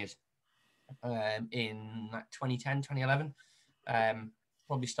Ginetta Juniors in like 2010, 2011.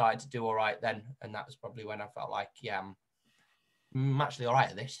 Probably started to do all right then, and that was probably when I felt like, I'm actually all right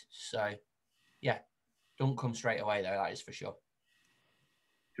at this. So, yeah, don't come straight away though. That is for sure.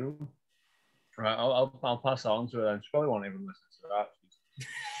 Cool. Right, I'll pass that on to her then. She probably won't even listen to that.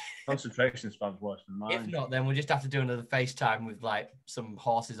 Concentration span's worse than mine. If not, then we'll just have to do another FaceTime with like some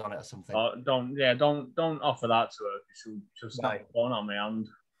horses on it or something. Don't offer that to her. She'll snap the phone on my hand.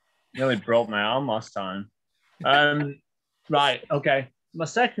 Nearly broke my arm last time. Right, okay. My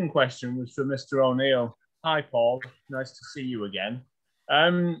second question was for Mr. O'Neill. Hi, Paul. Nice to see you again.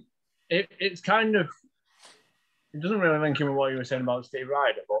 It's kind of, it doesn't really link in with what you were saying about Steve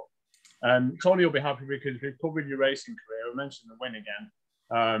Ryder, but Tony will be happy because we've covered your racing career. We mentioned the win again.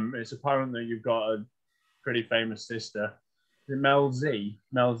 It's apparent that you've got a pretty famous sister. Is it Mel Z?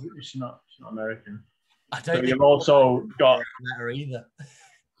 She's not American. I don't think you've also got her either.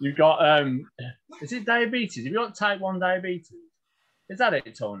 You've got is it diabetes? Have you got type 1 diabetes? Is that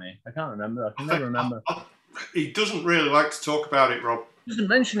it, Tony? I can't remember. I can never remember. He doesn't really like to talk about it, Rob. He doesn't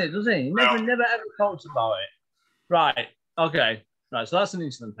mention it, does he? He never ever talks about it. Right. Okay. Right. So that's an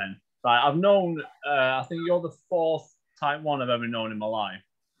insulin pen. Right. I've known. I think you're the fourth type 1 I've ever known in my life.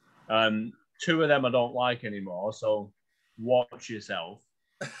 2 of them I don't like anymore. So watch yourself.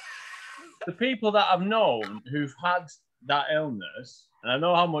 The people that I've known who've had that illness, and I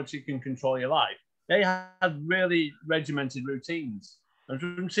know how much it can control your life, they had really regimented routines.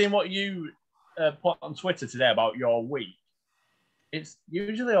 I'm seeing what you put on Twitter today about your week. It's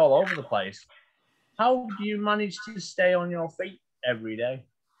usually all over the place. How do you manage to stay on your feet every day?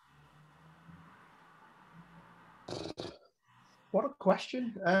 What a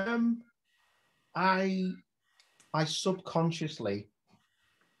question. I subconsciously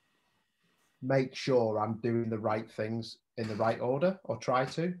make sure I'm doing the right things in the right order, or try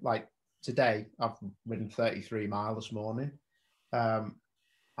to. Like today, I've ridden 33 miles this morning. And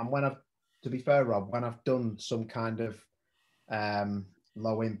to be fair, Rob, when I've done some kind of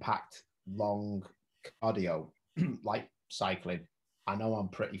low impact, long cardio, like cycling, I know I'm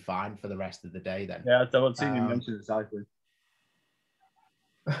pretty fine for the rest of the day then. Yeah, I've seen you mention cycling.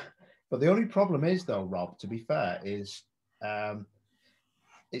 But the only problem is, though, Rob, to be fair, is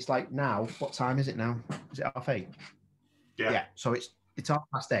it's like now, what time is it now? Is it 8:30? Yeah. So it's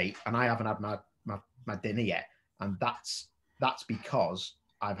 8:30 and I haven't had my dinner yet. And that's because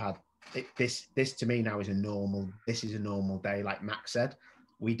I've had this to me now is a normal day. Like Max said,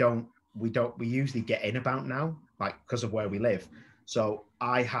 we usually get in about now, like because of where we live. So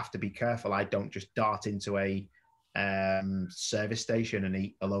I have to be careful. I don't just dart into a service station and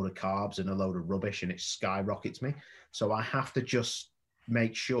eat a load of carbs and a load of rubbish and it skyrockets me. So I have to just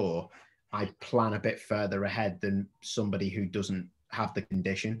make sure I plan a bit further ahead than somebody who doesn't have the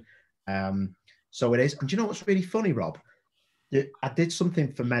condition. So it is. And do you know what's really funny, Rob? I did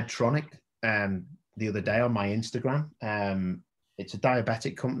something for Medtronic the other day on my Instagram. It's a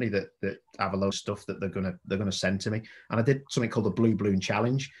diabetic company that have a load of stuff that they're gonna send to me. And I did something called the Blue Balloon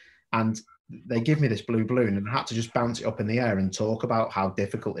Challenge. And they give me this blue balloon, and I had to just bounce it up in the air and talk about how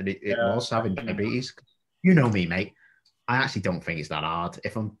difficult it was having diabetes. You know me, mate. I actually don't think it's that hard.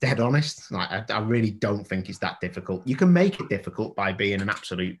 If I'm dead honest, like I really don't think it's that difficult. You can make it difficult by being an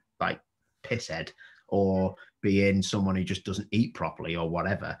absolute like pisshead or being someone who just doesn't eat properly or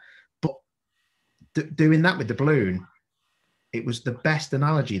whatever. But doing that with the balloon, it was the best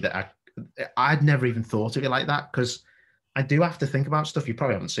analogy that I'd never even thought of it like that, because I do have to think about stuff you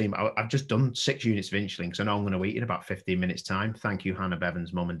probably haven't seen. I've just done 6 units of insulin because I know I'm going to eat in about 15 minutes time. Thank you, Hannah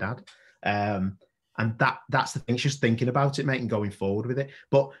Bevan's mum and dad. And that's the thing, it's just thinking about it, mate, and going forward with it.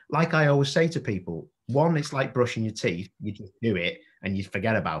 But like I always say to people, one, it's like brushing your teeth. You just do it and you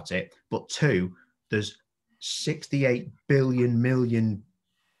forget about it. But two, there's 68 billion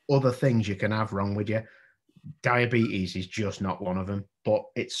other things you can have wrong with you. Diabetes is just not one of them. But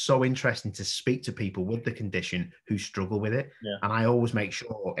it's so interesting to speak to people with the condition who struggle with it. Yeah. And I always make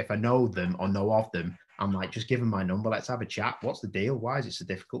sure, if I know them or know of them, I'm like, just give them my number. Let's have a chat. What's the deal? Why is it so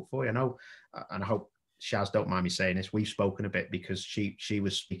difficult for you? I know, and I hope Shaz don't mind me saying this. We've spoken a bit because she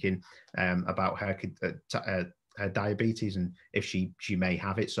was speaking about her diabetes and if she may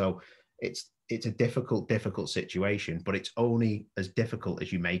have it. So it's a difficult situation, but it's only as difficult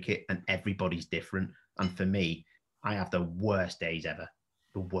as you make it, and everybody's different. And for me, I have the worst days ever,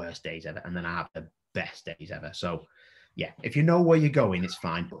 and then I have the best days ever. So yeah, if you know where you're going, it's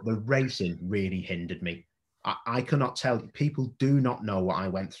fine. But the racing really hindered me. I cannot tell you, people do not know what I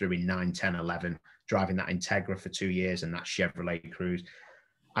went through in 9, 10, 11, driving that Integra for 2 years and that Chevrolet Cruze.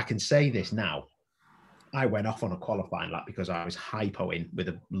 I can say this now. I went off on a qualifying lap because I was hypoing with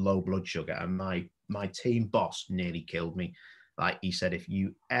a low blood sugar, and my team boss nearly killed me. Like he said, if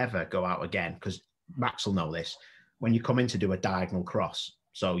you ever go out again, because Max will know this, when you come in to do a diagonal cross,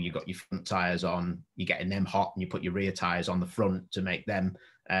 so you got your front tyres on, you're getting them hot, and you put your rear tyres on the front to make them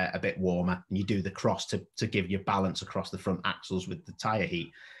a bit warmer, and you do the cross to give you balance across the front axles with the tyre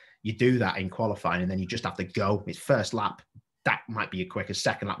heat. You do that in qualifying, and then you just have to go. It's first lap. That might be your quickest.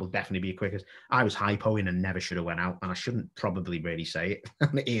 Second lap will definitely be your quickest. I was hypoing and never should have went out, and I shouldn't probably really say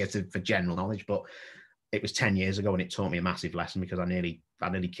it here for general knowledge, but it was 10 years ago, and it taught me a massive lesson because I nearly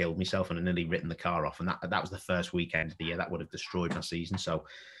killed myself and I nearly written the car off. And that was the first weekend of the year. That would have destroyed my season. So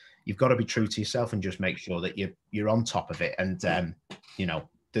you've got to be true to yourself and just make sure that you're on top of it. And, you know,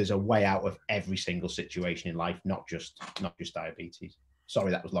 there's a way out of every single situation in life, not just diabetes.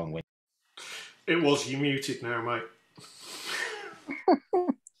 Sorry, that was long-winded. It was. You muted now, mate.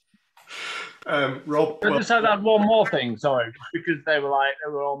 Rob, I just had one more thing, sorry, because they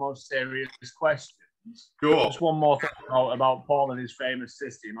were almost serious questions. Sure. Just one more thing about Paul and his famous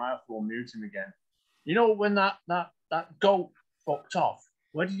system. I have to unmute him again. You know, when that goat fucked off,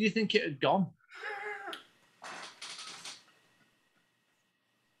 where did you think it had gone?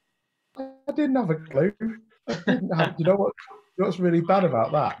 I didn't have a clue. You know what's really bad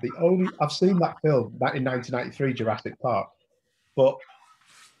about that? I've seen that film back in 1993, Jurassic Park, but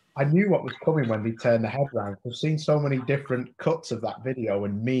I knew what was coming when they turned the head round. I've seen so many different cuts of that video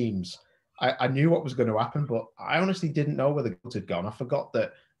and memes. I knew what was going to happen, but I honestly didn't know where the goat had gone. I forgot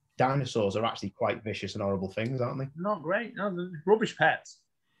that dinosaurs are actually quite vicious and horrible things, aren't they? Not great. No, they're rubbish pets.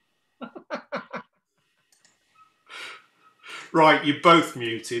 Right, you're both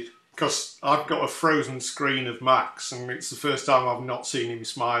muted because I've got a frozen screen of Max, and it's the first time I've not seen him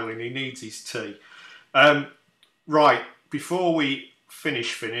smiling. He needs his tea. Right, before we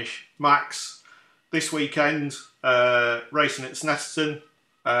finish, Max, this weekend, racing at Snetterton.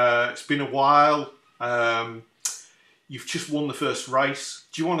 It's been a while. You've just won the first race.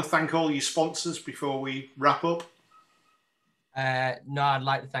 Do you want to thank all your sponsors before we wrap up? No, I'd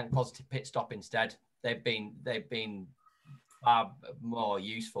like to thank Positive Pit Stop instead. They've been far more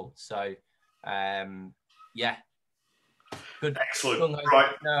useful. So, yeah. Good. Excellent.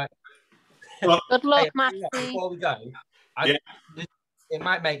 Right. No. Well, good luck, Matthew. Before we go, it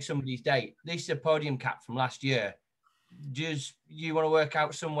might make somebody's day. This is a podium cap from last year. Just you want to work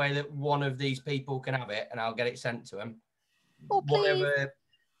out some way that one of these people can have it, and I'll get it sent to them. Oh, whatever,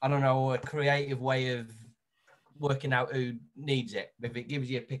 I don't know, a creative way of working out who needs it. If it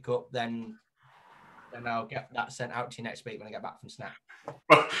gives you a pickup, then I'll get that sent out to you next week when I get back from Snap.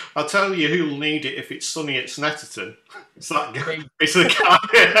 Well, I'll tell you who'll need it if it's sunny at Snetterton. It's that guy. It's the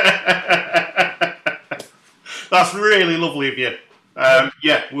guy. That's really lovely of you.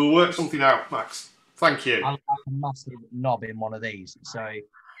 Yeah, we'll work something out, Max. Thank you. I'm a massive knob in one of these, so I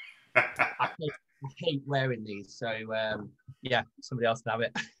hate wearing these. So, yeah, somebody else can have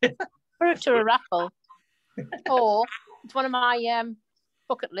it. Put it to a raffle. Or it's one of my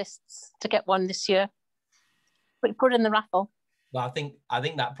bucket lists to get one this year. Put it in the raffle. Well, I think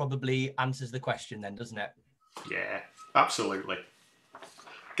that probably answers the question then, doesn't it? Yeah, absolutely.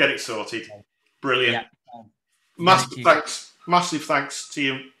 Get it sorted. Brilliant. Yeah. Massive thanks to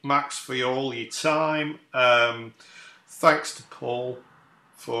you, Max, for all your time. Thanks to Paul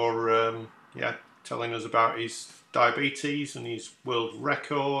for telling us about his diabetes and his world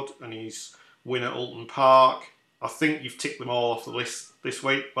record and his win at Alton Park. I think you've ticked them all off the list this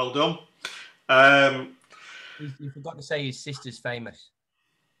week. Well done. You forgot to say his sister's famous.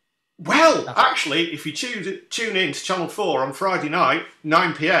 Well, actually, if you tune in to Channel 4 on Friday night,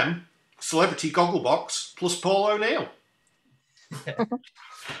 9 p.m, Celebrity Gogglebox plus Paul O'Neill.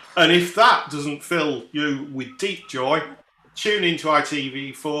 And if that doesn't fill you with deep joy, tune into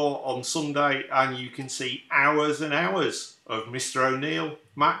ITV4 on Sunday and you can see hours and hours of Mr. O'Neill,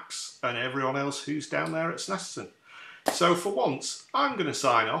 Max, and everyone else who's down there at Snetterton. So for once, I'm going to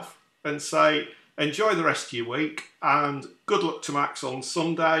sign off and say enjoy the rest of your week and good luck to Max on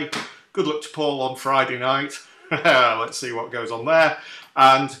Sunday. Good luck to Paul on Friday night. Let's see what goes on there.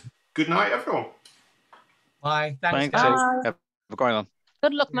 And good night, everyone. Bye. Thanks. Bye. Have a great one.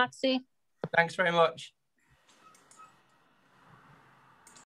 Good luck, Maxie. Thanks very much.